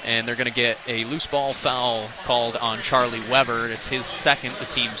 And they're going to get a loose ball foul called on Charlie Weber. It's his second, the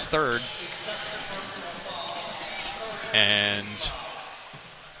team's third. And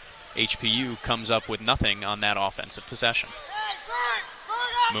HPU comes up with nothing on that offensive possession.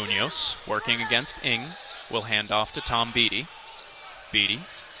 Munoz working against Ng. Will hand off to Tom Beatty. Beatty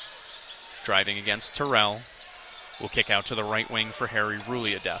driving against Terrell. Will kick out to the right wing for Harry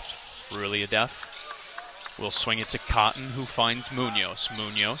Ruliadef. Ruliadef will swing it to Cotton, who finds Munoz.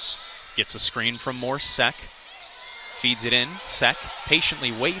 Munoz gets a screen from Morsek. Feeds it in. Sek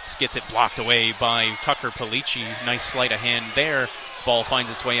patiently waits, gets it blocked away by Tucker Palici. Nice sleight of hand there. Ball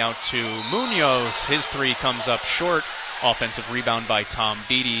finds its way out to Munoz. His three comes up short. Offensive rebound by Tom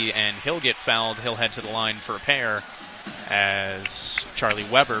Beatty, and he'll get fouled. He'll head to the line for a pair as Charlie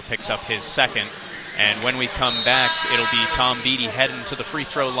Weber picks up his second. And when we come back, it'll be Tom Beatty heading to the free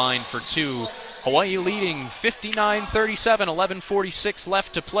throw line for two. Hawaii leading 59-37, 11:46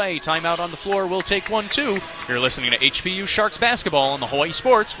 left to play. Timeout on the floor. We'll take 1-2. You're listening to HPU Sharks basketball on the Hawaii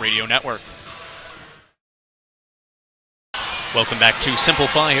Sports Radio Network. Welcome back to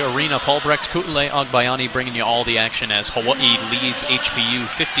Simplify Arena. Paul Brecht, Ku'ule Agbayani bringing you all the action as Hawaii leads HPU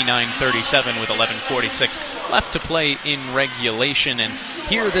 59-37 with 11:46 left to play in regulation. And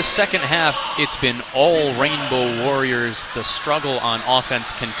here this second half, it's been all Rainbow Warriors. The struggle on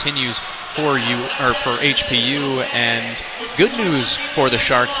offense continues for HPU, and good news for the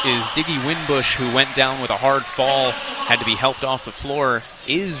Sharks is Diggy Winbush, who went down with a hard fall, had to be helped off the floor,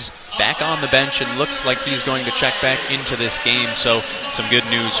 is back on the bench and looks like he's going to check back into this game. So some good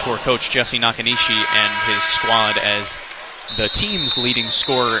news for Coach Jesse Nakanishi and his squad, as the team's leading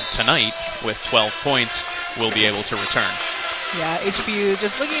scorer tonight with 12 points will be able to return. Yeah, HPU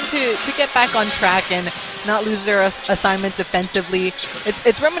just looking to get back on track and not lose their assignment defensively.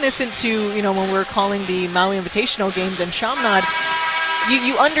 It's reminiscent to, when we were calling the Maui Invitational games in Chaminade.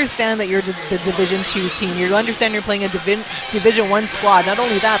 You understand that you're the Division II team. You understand you're playing a Division I squad. Not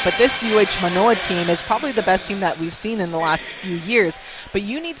only that, but this UH-Manoa team is probably the best team that we've seen in the last few years. But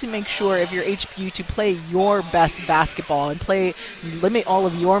you need to make sure, if you're HPU, to play your best basketball and limit all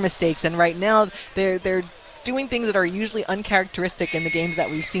of your mistakes. And right now, they're doing things that are usually uncharacteristic in the games that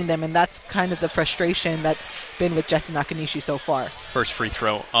we've seen them, and that's kind of the frustration that's been with Jesse Nakanishi so far. First free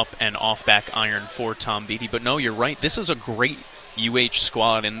throw up and off back iron for Tom Beatty. But no, you're right. This is a great UH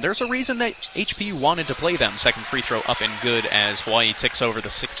squad, and there's a reason that HPU wanted to play them. Second free throw up and good as Hawaii ticks over the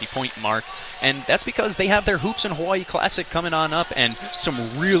 60-point mark, and that's because they have their Hoops in Hawaii Classic coming on up and some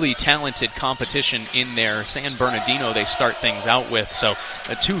really talented competition in their San Bernardino they start things out with. So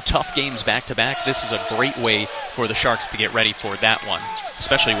two tough games back-to-back. This is a great way for the Sharks to get ready for that one,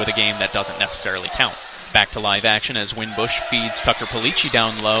 especially with a game that doesn't necessarily count. Back to live action as Winbush feeds Tucker Palici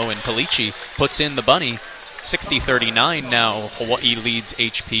down low, and Palici puts in the bunny. 60-39 now. Hawaii leads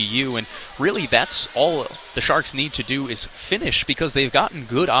HPU, and really that's all the Sharks need to do is finish, because they've gotten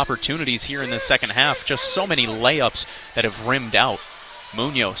good opportunities here in the second half. Just so many layups that have rimmed out.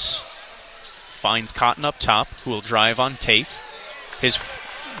 Munoz finds Cotton up top, who will drive on Tafe. His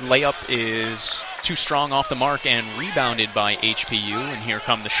layup is too strong off the mark and rebounded by HPU, and here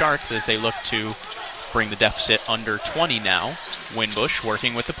come the Sharks as they look to bring the deficit under 20 now. Winbush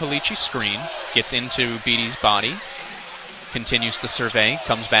working with the Palici screen, gets into Beatty's body, continues to survey,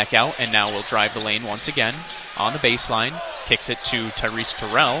 comes back out, and now will drive the lane once again on the baseline, kicks it to Tyrese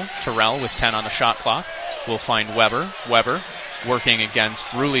Terrell. Terrell with 10 on the shot clock will find Weber. Weber working against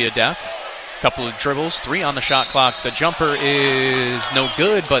Ruliadef. Couple of dribbles, 3 on the shot clock. The jumper is no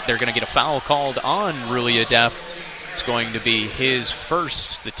good, but they're going to get a foul called on Ruliadef. It's going to be his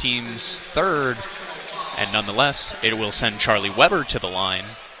first, the team's third. And nonetheless, it will send Charlie Weber to the line,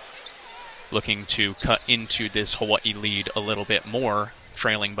 looking to cut into this Hawaii lead a little bit more,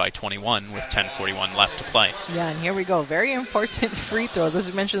 trailing by 21 with 10:41 left to play. Yeah, and here we go. Very important free throws. As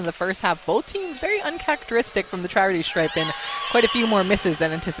we mentioned in the first half, both teams very uncharacteristic from the charity stripe, and quite a few more misses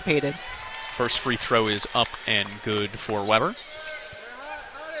than anticipated. First free throw is up and good for Weber.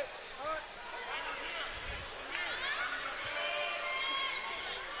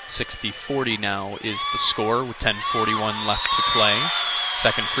 60-40 now is the score with 10:41 left to play.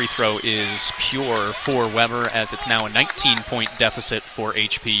 Second free throw is pure for Weber, as it's now a 19-point deficit for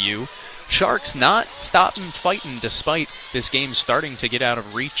HPU. Sharks not stopping fighting despite this game starting to get out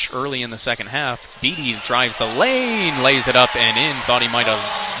of reach early in the second half. Beatty drives the lane, lays it up and in. Thought he might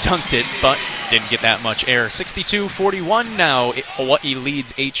have dunked it, but didn't get that much air. 62-41 now. Hawaii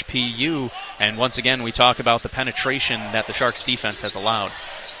leads HPU. And once again, we talk about the penetration that the Sharks defense has allowed.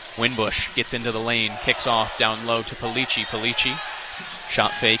 Winbush gets into the lane, kicks off down low to Palici. Palici,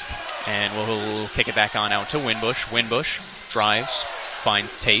 shot fake, and we'll kick it back on out to Winbush. Winbush drives,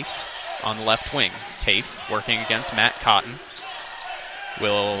 finds Tafe on the left wing. Tafe working against Matt Cotton.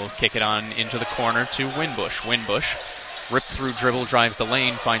 Will kick it on into the corner to Winbush. Winbush Ripped through dribble, drives the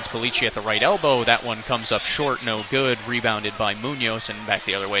lane, finds Polici at the right elbow. That one comes up short, no good. Rebounded by Munoz, and back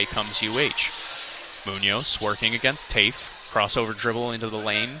the other way comes UH. Munoz working against Tafe. Crossover dribble into the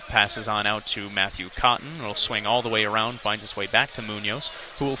lane, passes on out to Matthew Cotton. Will swing all the way around, finds its way back to Munoz,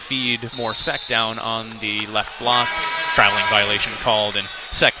 who will feed Morsek down on the left block. Traveling violation called, and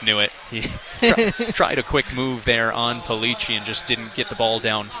Sek knew it. He tried a quick move there on Polici and just didn't get the ball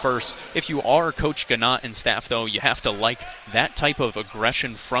down first. If you are Coach Ganot and staff, though, you have to like that type of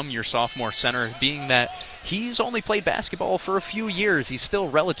aggression from your sophomore center, being that he's only played basketball for a few years. He's still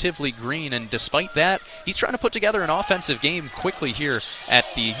relatively green, and despite that, he's trying to put together an offensive game quickly here at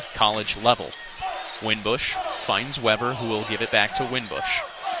the college level. Winbush finds Weber, who will give it back to Winbush.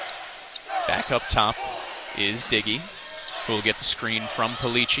 Back up top is Diggy, who will get the screen from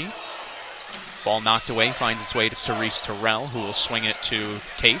Polici. Ball knocked away, finds its way to Therese Terrell, who will swing it to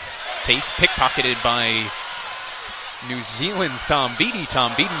Tafe. Tafe pickpocketed by New Zealand's Tom Beattie.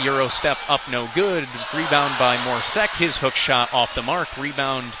 Tom Beattie Euro step up, no good. Rebound by Morsek, his hook shot off the mark.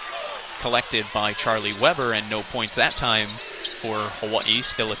 Rebound collected by Charlie Weber, and no points that time for Hawaii.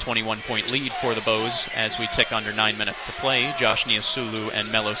 Still a 21-point lead for the Bows as we tick under 9 minutes to play. Josh Niasulu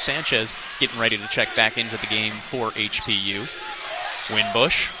and Melo Sanchez getting ready to check back into the game for HPU.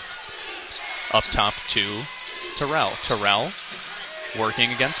 Winbush up top to Terrell. Terrell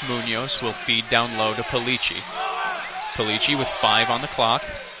working against Munoz, will feed down low to Polici. Polici with 5 on the clock,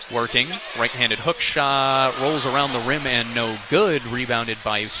 working, right-handed hook shot, rolls around the rim and no good, rebounded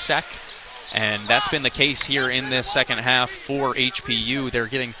by Sek. And that's been the case here in this second half for HPU. They're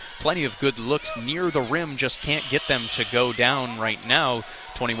getting plenty of good looks near the rim, just can't get them to go down right now.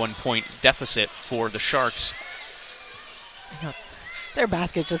 21-point deficit for the Sharks. Their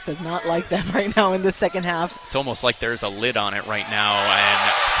basket just does not like them right now in the second half. It's almost like there's a lid on it right now.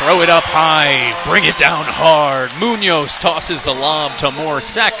 And throw it up high, bring it down hard. Munoz tosses the lob to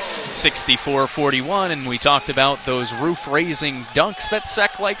Morsek. 64-41, and we talked about those roof-raising dunks that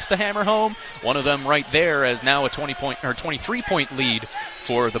Sek likes to hammer home. One of them right there, as now a 23-point lead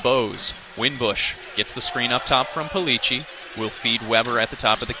for the Bows. Winbush gets the screen up top from Polici. Will feed Weber at the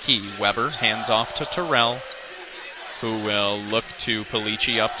top of the key. Weber hands off to Terrell, who will look to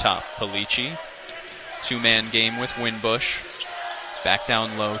Polici up top. Polici, two-man game with Winbush. Back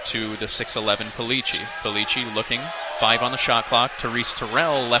down low to the 6'11 Polici. Polici looking, 5 on the shot clock. Therese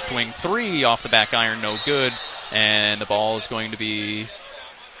Terrell, left wing 3 off the back iron, no good. And the ball is going to be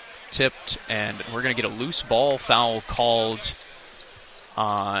tipped, and we're going to get a loose ball foul called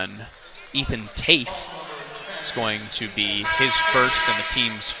on Ethan Tafe. It's going to be his first and the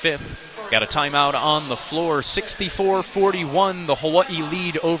team's 5th. Got a timeout on the floor. 64-41, the Hawaii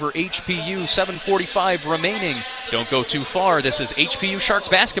lead over HPU. 7:45 remaining. Don't go too far. This is HPU Sharks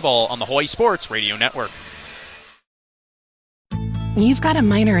basketball on the Hawaii Sports Radio Network. You've got a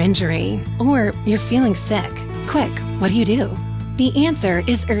minor injury, or you're feeling sick. Quick, what do? The answer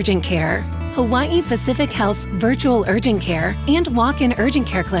is urgent care. Hawaii Pacific Health's virtual urgent care and walk-in urgent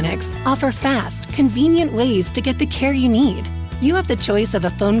care clinics offer fast, convenient ways to get the care you need. You have the choice of a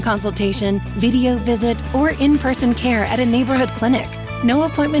phone consultation, video visit, or in-person care at a neighborhood clinic. No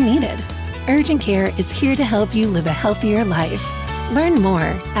appointment needed. Urgent Care is here to help you live a healthier life. Learn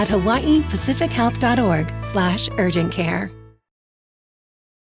more at hawaiipacifichealth.org/urgentcare.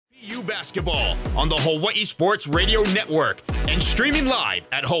 HPU basketball on the Hawaii Sports Radio Network and streaming live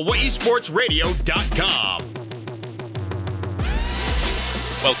at hawaiisportsradio.com.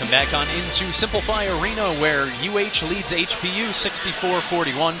 Welcome back on into Simplify Arena, where UH leads HPU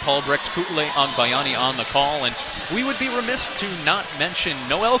 64-41. Paul Brecht Ku'ule Agbayani on the call, and we would be remiss to not mention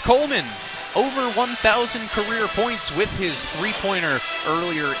Noel Coleman. Over 1,000 career points with his three-pointer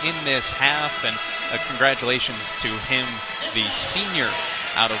earlier in this half, and congratulations to him, the senior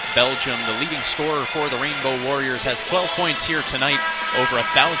out of Belgium. The leading scorer for the Rainbow Warriors has 12 points here tonight, over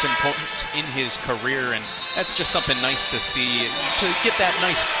 1,000 points in his career, and that's just something nice to see, to get that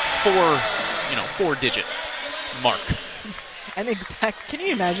nice four-digit mark. And can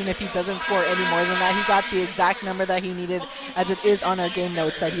you imagine if he doesn't score any more than that? He got the exact number that he needed, as it is on our game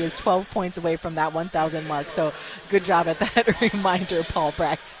notes, that he is 12 points away from that 1,000 mark. So good job at that reminder, Paul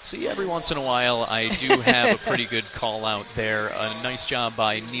Brecht. See, every once in a while, I do have a pretty good call out there. A nice job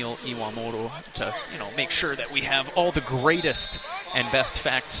by Neil Iwamoto to, make sure that we have all the greatest and best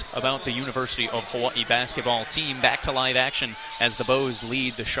facts about the University of Hawaii basketball team. Back to live action as the Bows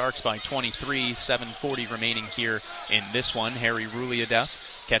lead the Sharks by 23, 7:40 remaining here in this one. Harry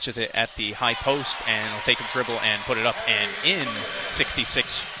Ruliadeff catches it at the high post and will take a dribble and put it up and in.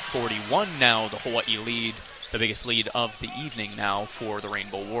 66-41 now, the Hawaii lead, the biggest lead of the evening now for the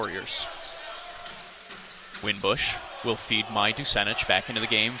Rainbow Warriors. Winbush will feed Mai Dusenich back into the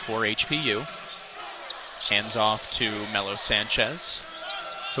game for HPU. Hands off to Melo Sanchez,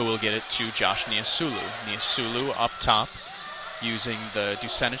 who will get it to Josh Niasulu. Niasulu up top, using the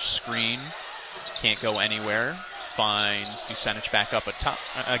Dusenich screen. Can't go anywhere. Finds Dusenich back up at top.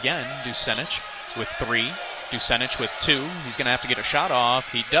 Again, Dusenich with 3. Dusenich with 2. He's going to have to get a shot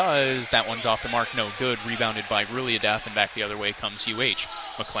off. He does. That one's off the mark. No good. Rebounded by Ruliadef, and back the other way comes UH.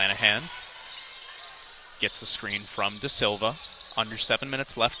 McClanahan gets the screen from De Silva. Under 7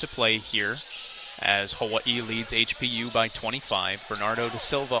 minutes left to play here as Hawaii leads HPU by 25. Bernardo De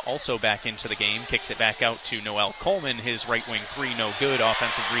Silva also back into the game. Kicks it back out to Noel Coleman. His right wing 3, no good.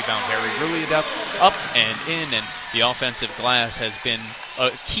 Offensive rebound, Harry Ruliadef up and in, and the offensive glass has been a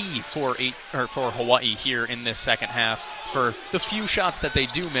key for Hawaii here in this second half. For the few shots that they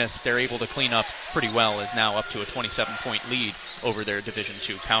do miss, they're able to clean up pretty well, is now up to a 27-point lead over their Division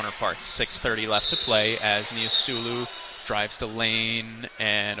II counterparts. 6:30 left to play as Niasulu drives the lane,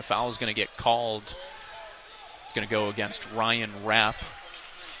 and a foul is going to get called. It's going to go against Ryan Rapp.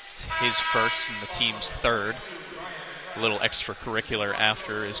 It's his first and the team's third. A little extracurricular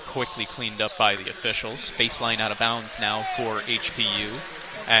after is quickly cleaned up by the officials. Baseline out of bounds now for HPU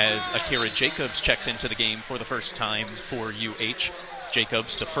as Akira Jacobs checks into the game for the first time for UH.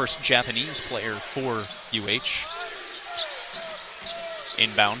 Jacobs, the first Japanese player for UH.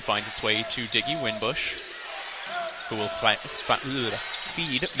 Inbound finds its way to Diggy Winbush, who will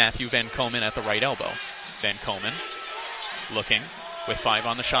feed Matthew Van Komen at the right elbow. Van Komen looking with 5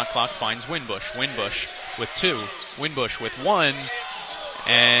 on the shot clock, finds Winbush. Winbush with 2, Winbush with 1,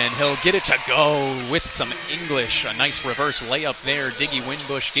 and he'll get it to go with some English. A nice reverse layup there. Diggy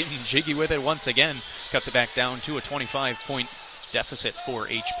Winbush getting jiggy with it once again. Cuts it back down to a 25-point deficit for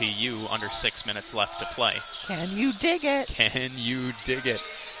HPU. Under 6 minutes left to play. Can you dig it? Can you dig it?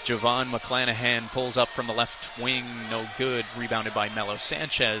 Javon McClanahan pulls up from the left wing, no good. Rebounded by Melo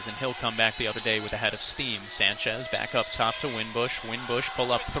Sanchez, and he'll come back the other day with a head of steam. Sanchez back up top to Winbush. Winbush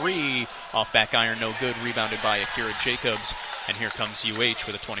pull up 3, off back iron, no good. Rebounded by Akira Jacobs, and here comes UH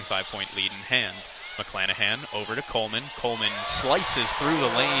with a 25-point lead in hand. McClanahan over to Coleman. Coleman slices through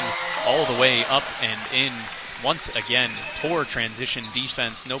the lane all the way up and in. Once again, poor transition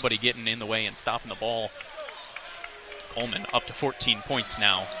defense, nobody getting in the way and stopping the ball. Coleman up to 14 points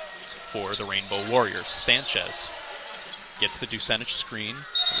now for the Rainbow Warriors. Sanchez gets the Dusenich screen,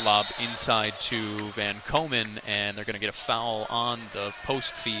 lob inside to Van Komen, and they're going to get a foul on the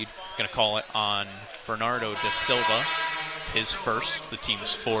post feed. Going to call it on Bernardo De Silva. It's his first, the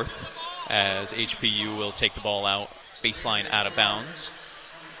team's 4th, as HPU will take the ball out, baseline out of bounds.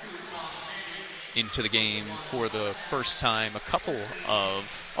 Into the game for the first time, Tom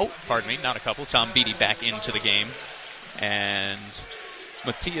Beatty back into the game. And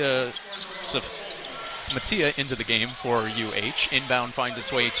Mattia into the game for UH. Inbound finds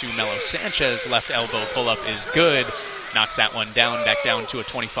its way to Melo Sanchez. Left elbow pull-up is good. Knocks that one down, back down to a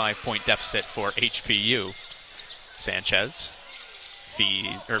 25-point deficit for HPU. Sanchez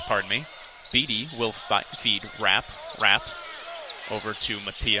Beatty will feed Rapp. Rapp over to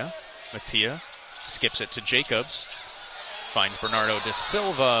Mattia. Mattia skips it to Jacobs. Finds Bernardo De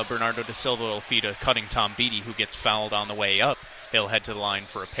Silva. Bernardo De Silva will feed a cutting Tom Beatty, who gets fouled on the way up. He'll head to the line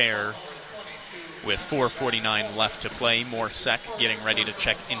for a pair with 4:49 left to play. Morsek getting ready to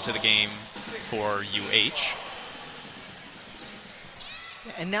check into the game for UH.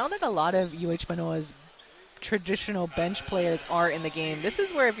 And now that a lot of UH-Manoa's traditional bench players are in the game, this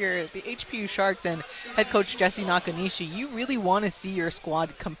is where, if you're the HPU Sharks and head coach Jesse Nakanishi, you really want to see your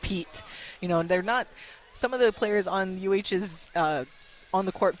squad compete. You know, they're not... Some of the players on UH's on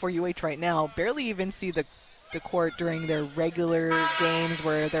the court for UH right now barely even see the court during their regular games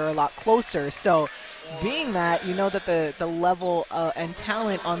where they're a lot closer. So being that, you know that the level and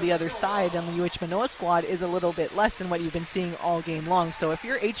talent on the other side on the UH-Manoa squad is a little bit less than what you've been seeing all game long. So if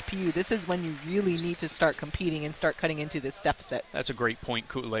you're HPU, this is when you really need to start competing and start cutting into this deficit. That's a great point,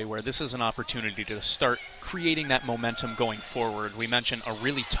 Kule, where this is an opportunity to start creating that momentum going forward. We mentioned a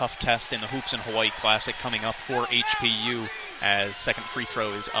really tough test in the Hoops in Hawaii Classic coming up for HPU, as second free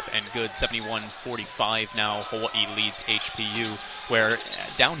throw is up and good. 71-45 now. Hawaii leads HPU, where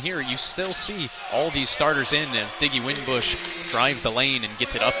down here you still see all these starters in as Diggy Winbush drives the lane and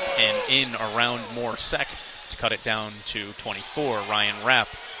gets it up and in around Morsek to cut it down to 24. Ryan Rapp,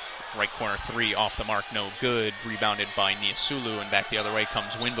 right corner 3 off the mark, no good. Rebounded by Niasulu, and back the other way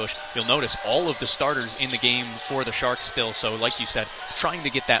comes Winbush. You'll notice all of the starters in the game for the Sharks still, so like you said, trying to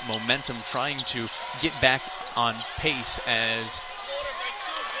get that momentum, trying to get back on pace as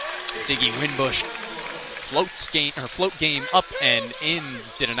Diggy Winbush float game up and in.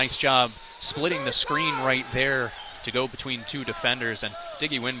 Did a nice job splitting the screen right there to go between two defenders. And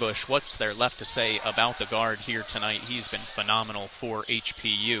Diggy Winbush, what's there left to say about the guard here tonight? He's been phenomenal for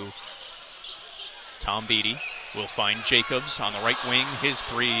HPU. Tom Beatty will find Jacobs on the right wing. His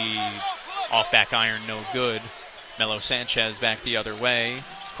three off back iron, no good. Melo Sanchez back the other way.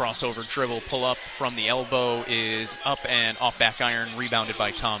 Crossover dribble, pull up from the elbow is up and off back iron, rebounded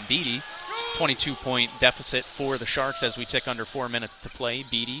by Tom Beatty. 22-point deficit for the Sharks as we tick under 4 minutes to play.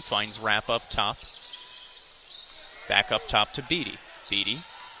 Beatty finds Rapp up top. Back up top to Beatty. Beatty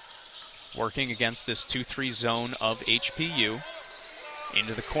working against this 2-3 zone of HPU.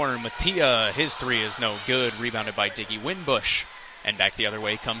 Into the corner, Mattia, his three is no good, rebounded by Diggy Winbush. And back the other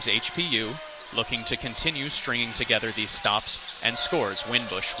way comes HPU, looking to continue stringing together these stops and scores.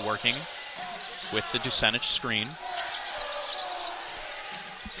 Winbush working with the Dusanich screen.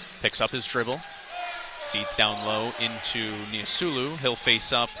 Picks up his dribble, feeds down low into Niasulu. He'll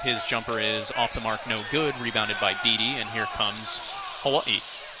face up, his jumper is off the mark, no good, rebounded by Beatty, and here comes Hawaii.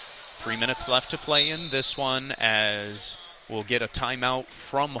 3 minutes left to play in this one as we'll get a timeout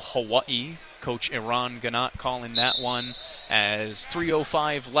from Hawaii. Coach Iran Ganat calling that one as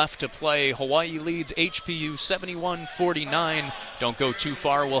 3:05 left to play. Hawaii leads HPU 71-49. Don't go too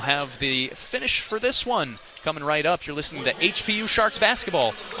far. We'll have the finish for this one coming right up. You're listening to HPU Sharks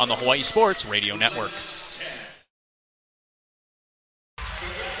basketball on the Hawaii Sports Radio Network.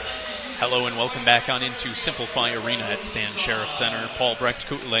 Hello and welcome back on into Simplify Arena at Stan Sheriff Center. Paul Brecht,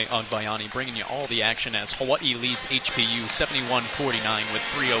 Ku'ule Agbayani bringing you all the action as Hawaii leads HPU 71-49 with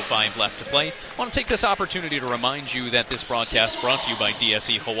 3:05 left to play. I want to take this opportunity to remind you that this broadcast brought to you by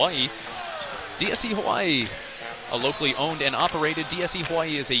DSE Hawaii. DSE Hawaii, a locally owned and operated, DSE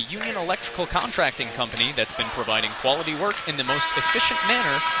Hawaii is a union electrical contracting company that's been providing quality work in the most efficient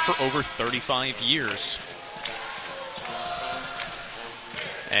manner for over 35 years.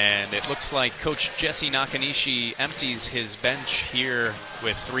 And it looks like Coach Jesse Nakanishi empties his bench here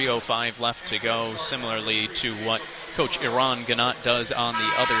with 3:05 left to go, similarly to what Coach Iran Ganat does on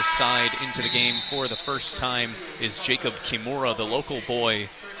the other side. Into the game for the first time is Jacob Kimura, the local boy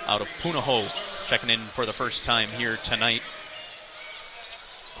out of Punahou, checking in for the first time here tonight.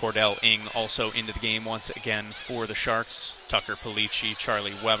 Cordell Ing also into the game once again for the Sharks. Tucker Palici,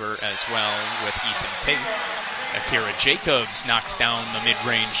 Charlie Weber as well with Ethan Tate. Akira Jacobs knocks down the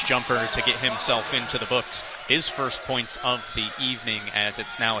mid-range jumper to get himself into the books. His first points of the evening as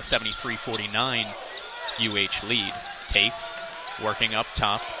it's now a 73-49 UH lead. Tafe working up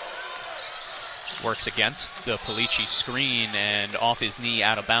top. Works against the Palici screen and off his knee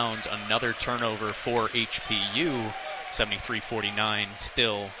out of bounds. Another turnover for HPU. 73-49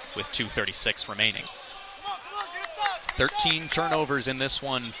 still with 2:36 remaining. 13 turnovers in this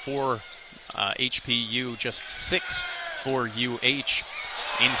one for HPU, just 6 for UH.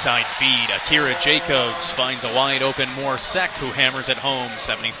 Inside feed, Akira Jacobs finds a wide open Morsek who hammers it home.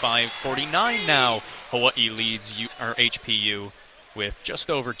 75-49 now. Hawaii leads HPU with just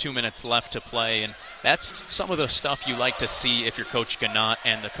over 2 minutes left to play, and that's some of the stuff you like to see if you're Coach Ganat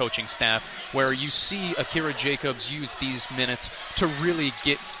and the coaching staff, where you see Akira Jacobs use these minutes to really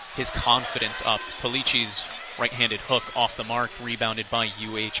get his confidence up. Palici's right-handed hook off the mark, rebounded by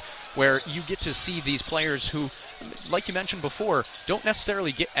UH, where you get to see these players who, like you mentioned before, don't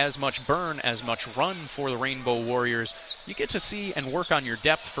necessarily get as much burn, as much run for the Rainbow Warriors. You get to see and work on your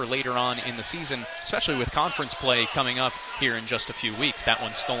depth for later on in the season, especially with conference play coming up here in just a few weeks. That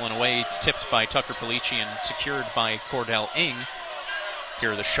one stolen away, tipped by Tucker Palici and secured by Cordell Ing.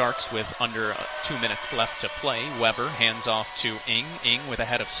 Here are the Sharks with under 2 minutes left to play. Weber hands off to Ing. Ing with a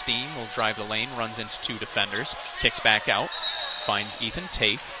head of steam will drive the lane, runs into two defenders, kicks back out, finds Ethan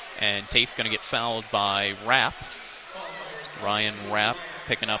Tafe, and Tafe going to get fouled by Rapp. Ryan Rapp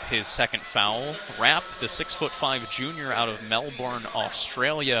picking up his second foul. Rapp, the 6'5" junior out of Melbourne,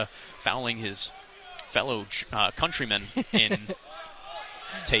 Australia, fouling his fellow countryman in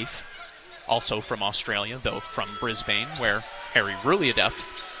Tafe. Also from Australia, though from Brisbane, where Harry Ruliadeff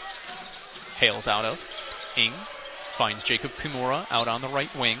hails out of. Ing finds Jacob Kimura out on the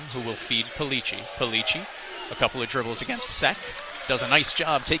right wing, who will feed Palici. Palici, a couple of dribbles against Sek, does a nice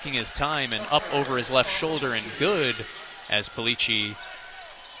job taking his time and up over his left shoulder, and good, as Palici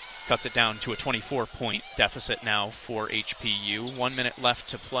cuts it down to a 24-point deficit now for HPU. 1 minute left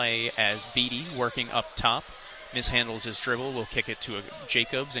to play as Beatty working up top. Mishandles his dribble, will kick it to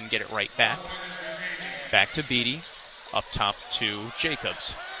Jacobs and get it right back. Back to Beatty, up top to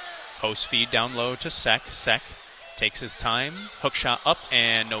Jacobs. Post feed down low to Sek. Sek takes his time, hook shot up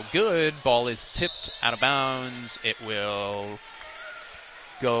and no good. Ball is tipped out of bounds. It will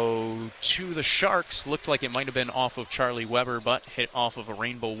go to the Sharks. Looked like it might have been off of Charlie Weber, but hit off of a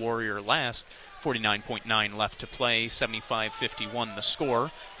Rainbow Warrior last. 49.9 left to play. 75-51 the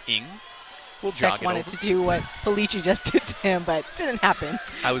score. Ing will jog it wanted over. to do what Polici just did to him, but didn't happen.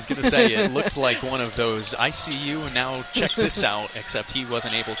 I was going to say, it looked like one of those, I see you, and now check this out, except he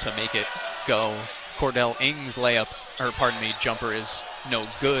wasn't able to make it go. Cordell Ing's jumper is no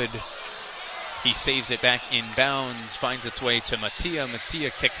good. He saves it back inbounds, finds its way to Mattia.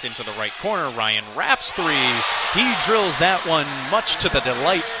 Mattia kicks into the right corner. Ryan Rapp's three. He drills that one, much to the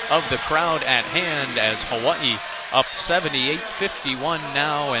delight of the crowd at hand, as Hawaii up 78-51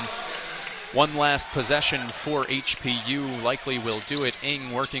 now. And one last possession for HPU likely will do it.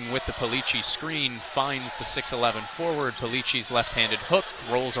 Ing working with the Polici screen, finds the 6'11 forward. Polici's left-handed hook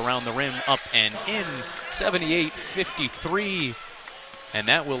rolls around the rim, up and in. 78-53. And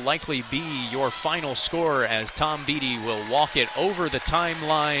that will likely be your final score, as Tom Beattie will walk it over the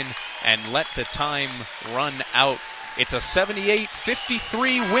timeline and let the time run out. It's a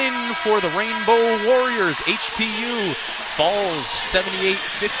 78-53 win for the Rainbow Warriors. HPU falls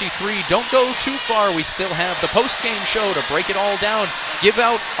 78-53. Don't go too far. We still have the post-game show to break it all down. Give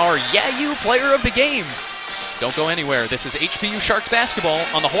out our YAU Player of the Game. Don't go anywhere. This is HPU Sharks basketball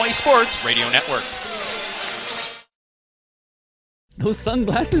on the Hawaii Sports Radio Network. Those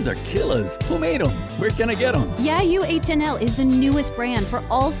sunglasses are killers. Who made them? Where can I get them? UH-Manoa is the newest brand for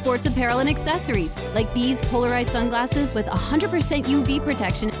all sports apparel and accessories, like these polarized sunglasses with 100% UV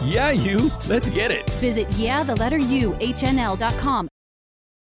protection. Yeah, you. Let's get it. Visit UHNL.com.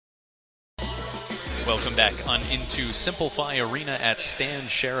 Welcome back on into Simplify Arena at Stan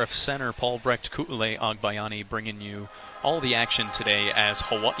Sheriff Center. Paul Brecht, Ku'ule Agbayani bringing you all the action today as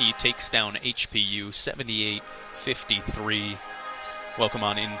Hawaii takes down HPU 78-53. Welcome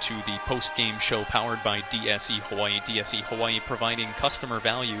on into the post-game show powered by DSE Hawaii. DSE Hawaii providing customer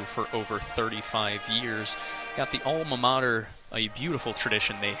value for over 35 years. Got the alma mater, a beautiful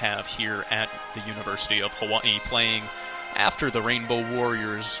tradition they have here at the University of Hawaii, playing after the Rainbow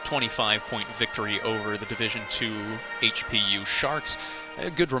Warriors' 25-point victory over the Division II HPU Sharks. A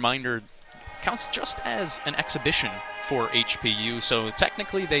good reminder, counts just as an exhibition for HPU, so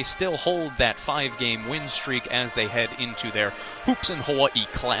technically they still hold that 5-game win streak as they head into their Hoops in Hawaii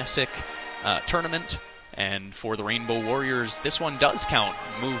Classic tournament. And for the Rainbow Warriors, this one does count.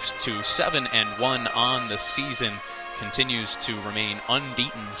 Moves to 7-1 on the season. Continues to remain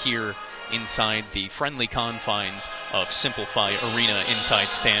unbeaten here inside the friendly confines of Simplify Arena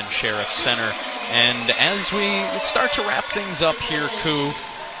inside Stan Sheriff Center. And as we start to wrap things up here, Ku,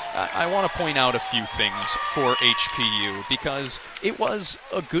 I want to point out a few things for HPU, because it was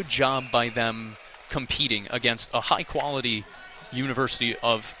a good job by them competing against a high-quality University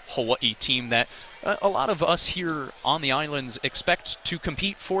of Hawaii team that a lot of us here on the islands expect to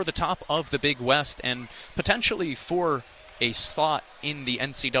compete for the top of the Big West and potentially for a slot in the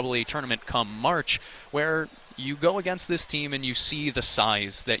NCAA tournament come March, where you go against this team and you see the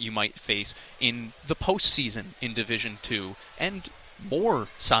size that you might face in the postseason in Division II, and more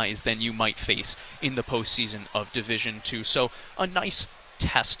size than you might face in the postseason of Division II. So a nice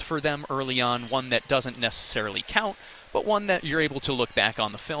test for them early on, one that doesn't necessarily count, but one that you're able to look back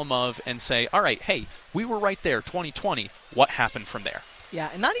on the film of and say, all right, hey, we were right there, 2020. What happened from there? Yeah,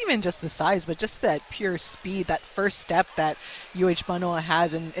 and not even just the size, but just that pure speed, that first step that UH-Manoa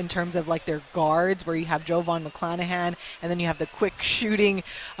has in terms of like their guards, where you have Jovan McClanahan, and then you have the quick shooting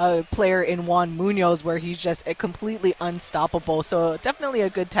player in Juan Munoz, where he's just completely unstoppable. So definitely a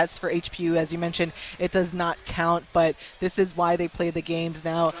good test for HPU. As you mentioned, it does not count, but this is why they play the games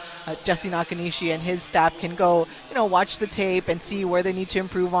now. Jesse Nakanishi and his staff can go, watch the tape and see where they need to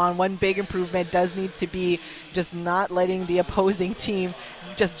improve on. One big improvement does need to be just not letting the opposing team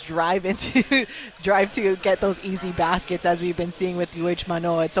just drive to get those easy baskets, as we've been seeing with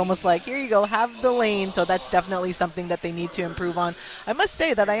UH-Manoa. It's almost like, here you go, have the lane. So that's definitely something that they need to improve on. I must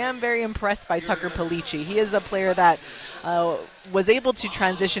say that I am very impressed by Tucker Polici. He is a player that was able to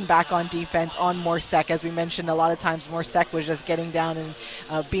transition back on defense on Morsek. As we mentioned, a lot of times Morsek was just getting down and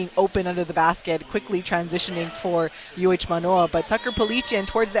being open under the basket, quickly transitioning for UH-Manoa. But Tucker Polici, and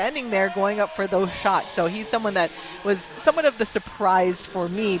towards the ending there, going up for those shots. So he's someone that was somewhat of the surprise for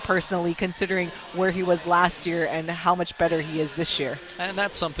me personally, considering where he was last year and how much better he is this year. And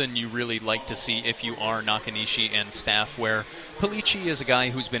that's something you really like to see if you are Nakanishi and staff, where Polici is a guy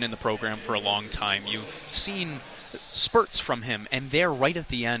who's been in the program for a long time. You've seen spurts from him, and there right at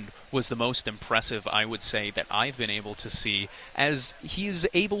the end was the most impressive, I would say, that I've been able to see, as he's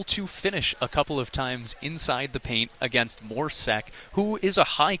able to finish a couple of times inside the paint against Morsek, who is a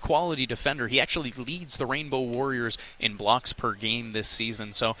high-quality defender. He actually leads the Rainbow Warriors in blocks per game this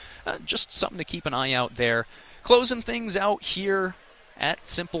season, so just something to keep an eye out there. Closing things out here at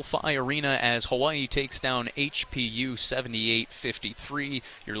Simplify Arena as Hawaii takes down HPU 78-53.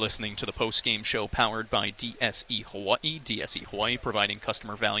 You're listening to the post-game show powered by DSE Hawaii. DSE Hawaii providing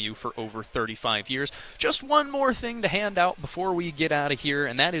customer value for over 35 years. Just one more thing to hand out before we get out of here,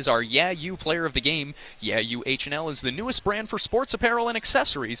 and that is our Yeah You Player of the Game. Yeah You H&L is the newest brand for sports apparel and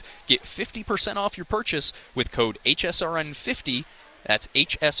accessories. Get 50% off your purchase with code HSRN50. That's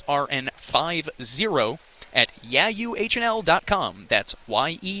HSRN50. at yeahyouhnl.com. That's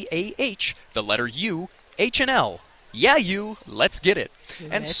YEAH, the letter U, H&L. Yeah, you, let's get it.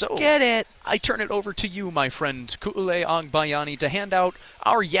 Let's get it. I turn it over to you, my friend Ku'ule Agbayani, to hand out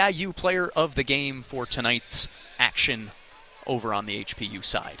our Yeah You Player of the Game for tonight's action over on the HPU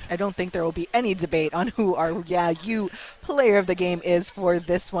side. I don't think there will be any debate on who our Yeah You Player of the Game is for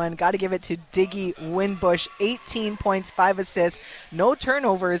this one. Got to give it to Diggy Winbush. 18 points, 5 assists, no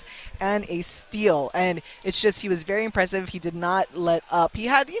turnovers, and a steal. And it's just, he was very impressive. He did not let up. He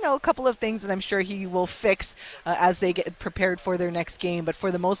had, a couple of things that I'm sure he will fix as they get prepared for their next game. But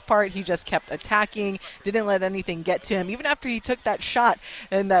for the most part, he just kept attacking, didn't let anything get to him. Even after he took that shot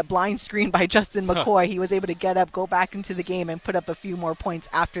and that blind screen by Justin McCoy, he was able to get up, go back into the game, and put up a few more points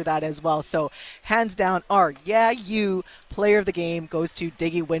after that as well. So hands down, our Yeah You Player of the Game goes to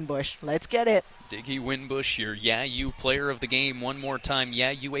Diggy Winbush. Let's get it. Diggy Winbush, your Yeah You Player of the Game. One more time,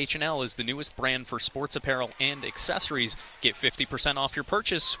 Yeah You H&L is the newest brand for sports apparel and accessories. Get 50% off your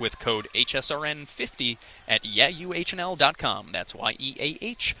purchase with code HSRN50 at yeahyouhnl.com. That's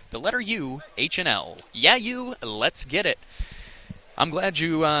YEAH, the letter U, H&L. Yeah You, let's get it. I'm glad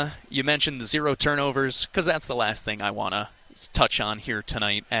you mentioned the 0 turnovers, because that's the last thing I want to touch on here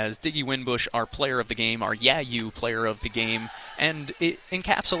tonight, as Diggy Winbush, our player of the game, our Yeah You Player of the Game, and it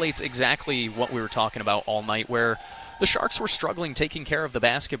encapsulates exactly what we were talking about all night, where the Sharks were struggling taking care of the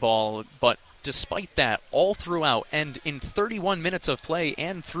basketball, but despite that, all throughout, and in 31 minutes of play,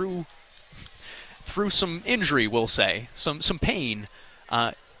 and through some injury, we'll say, some pain,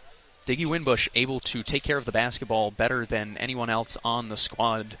 Diggy Winbush able to take care of the basketball better than anyone else on the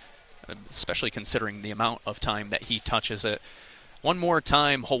squad, especially considering the amount of time that he touches it. One more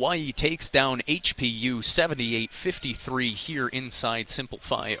time, Hawaii takes down HPU 78-53 here inside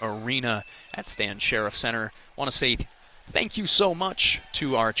Simplify Arena at Stan Sheriff Center. I want to say thank you so much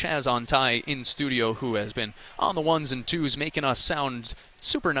to our Chaz Ontai in studio, who has been on the ones and twos, making us sound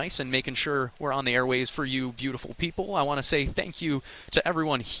super nice and making sure we're on the airways for you beautiful people. I want to say thank you to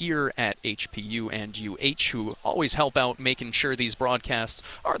everyone here at HPU and UH who always help out making sure these broadcasts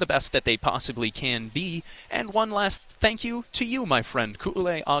are the best that they possibly can be. And one last thank you to you, my friend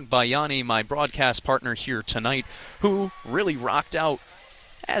Ku'ule Agbayani, my broadcast partner here tonight, who really rocked out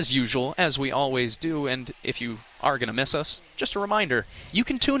as usual, as we always do. And if you are going to miss us, just a reminder, you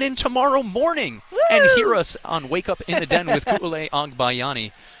can tune in tomorrow morning and hear us on Wake Up in the Den with Ku'ule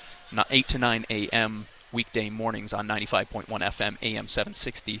Agbayani, 8 to 9 a.m. weekday mornings on 95.1 FM, AM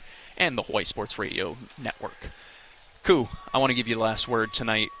 760, and the Hawaii Sports Radio Network. Ku, I want to give you the last word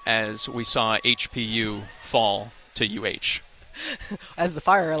tonight as we saw HPU fall to UH. As the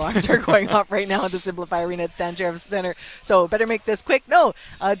fire alarms are going off right now at the Simplify Arena at Stan Sheriff Center. So better make this quick. No,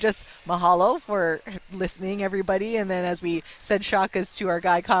 just mahalo for listening, everybody. And then as we said, shakas to our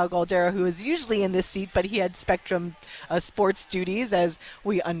guy, Kyle Goldera, who is usually in this seat, but he had Spectrum sports duties, as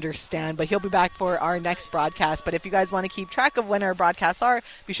we understand. But he'll be back for our next broadcast. But if you guys want to keep track of when our broadcasts are,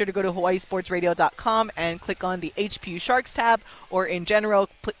 be sure to go to hawaiisportsradio.com and click on the HPU Sharks tab, or in general,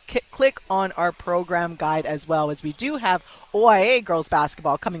 click on our program guide as well, as we do have OIA girls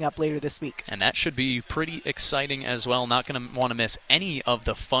basketball coming up later this week. And that should be pretty exciting as well. Not going to want to miss any of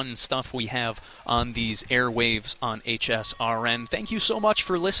the fun stuff we have on these airwaves on HSRN. Thank you so much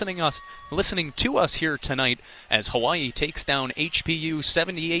for listening to us here tonight as Hawaii takes down HPU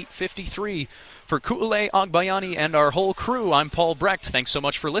 78-53. For Ku'ule Agbayani and our whole crew, I'm Paul Brecht. Thanks so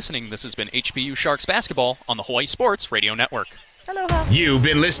much for listening. This has been HPU Sharks Basketball on the Hawaii Sports Radio Network. Aloha. You've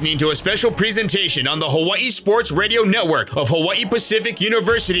been listening to a special presentation on the Hawaii Sports Radio Network of Hawaii Pacific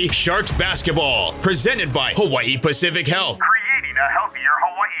University Sharks Basketball, presented by Hawaii Pacific Health. Creating a healthier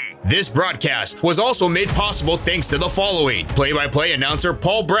Hawaii. This broadcast was also made possible thanks to the following: play-by-play announcer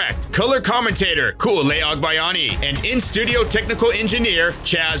Paul Brecht, color commentator Ku'ulei Agbayani, and in-studio technical engineer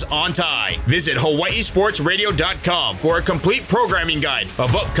Chaz Ontai. Visit HawaiiSportsRadio.com for a complete programming guide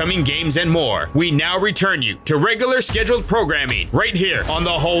of upcoming games and more. We now return you to regular scheduled programming right here on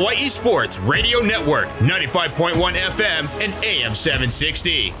the Hawaii Sports Radio Network, 95.1 FM and AM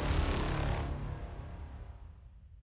 760.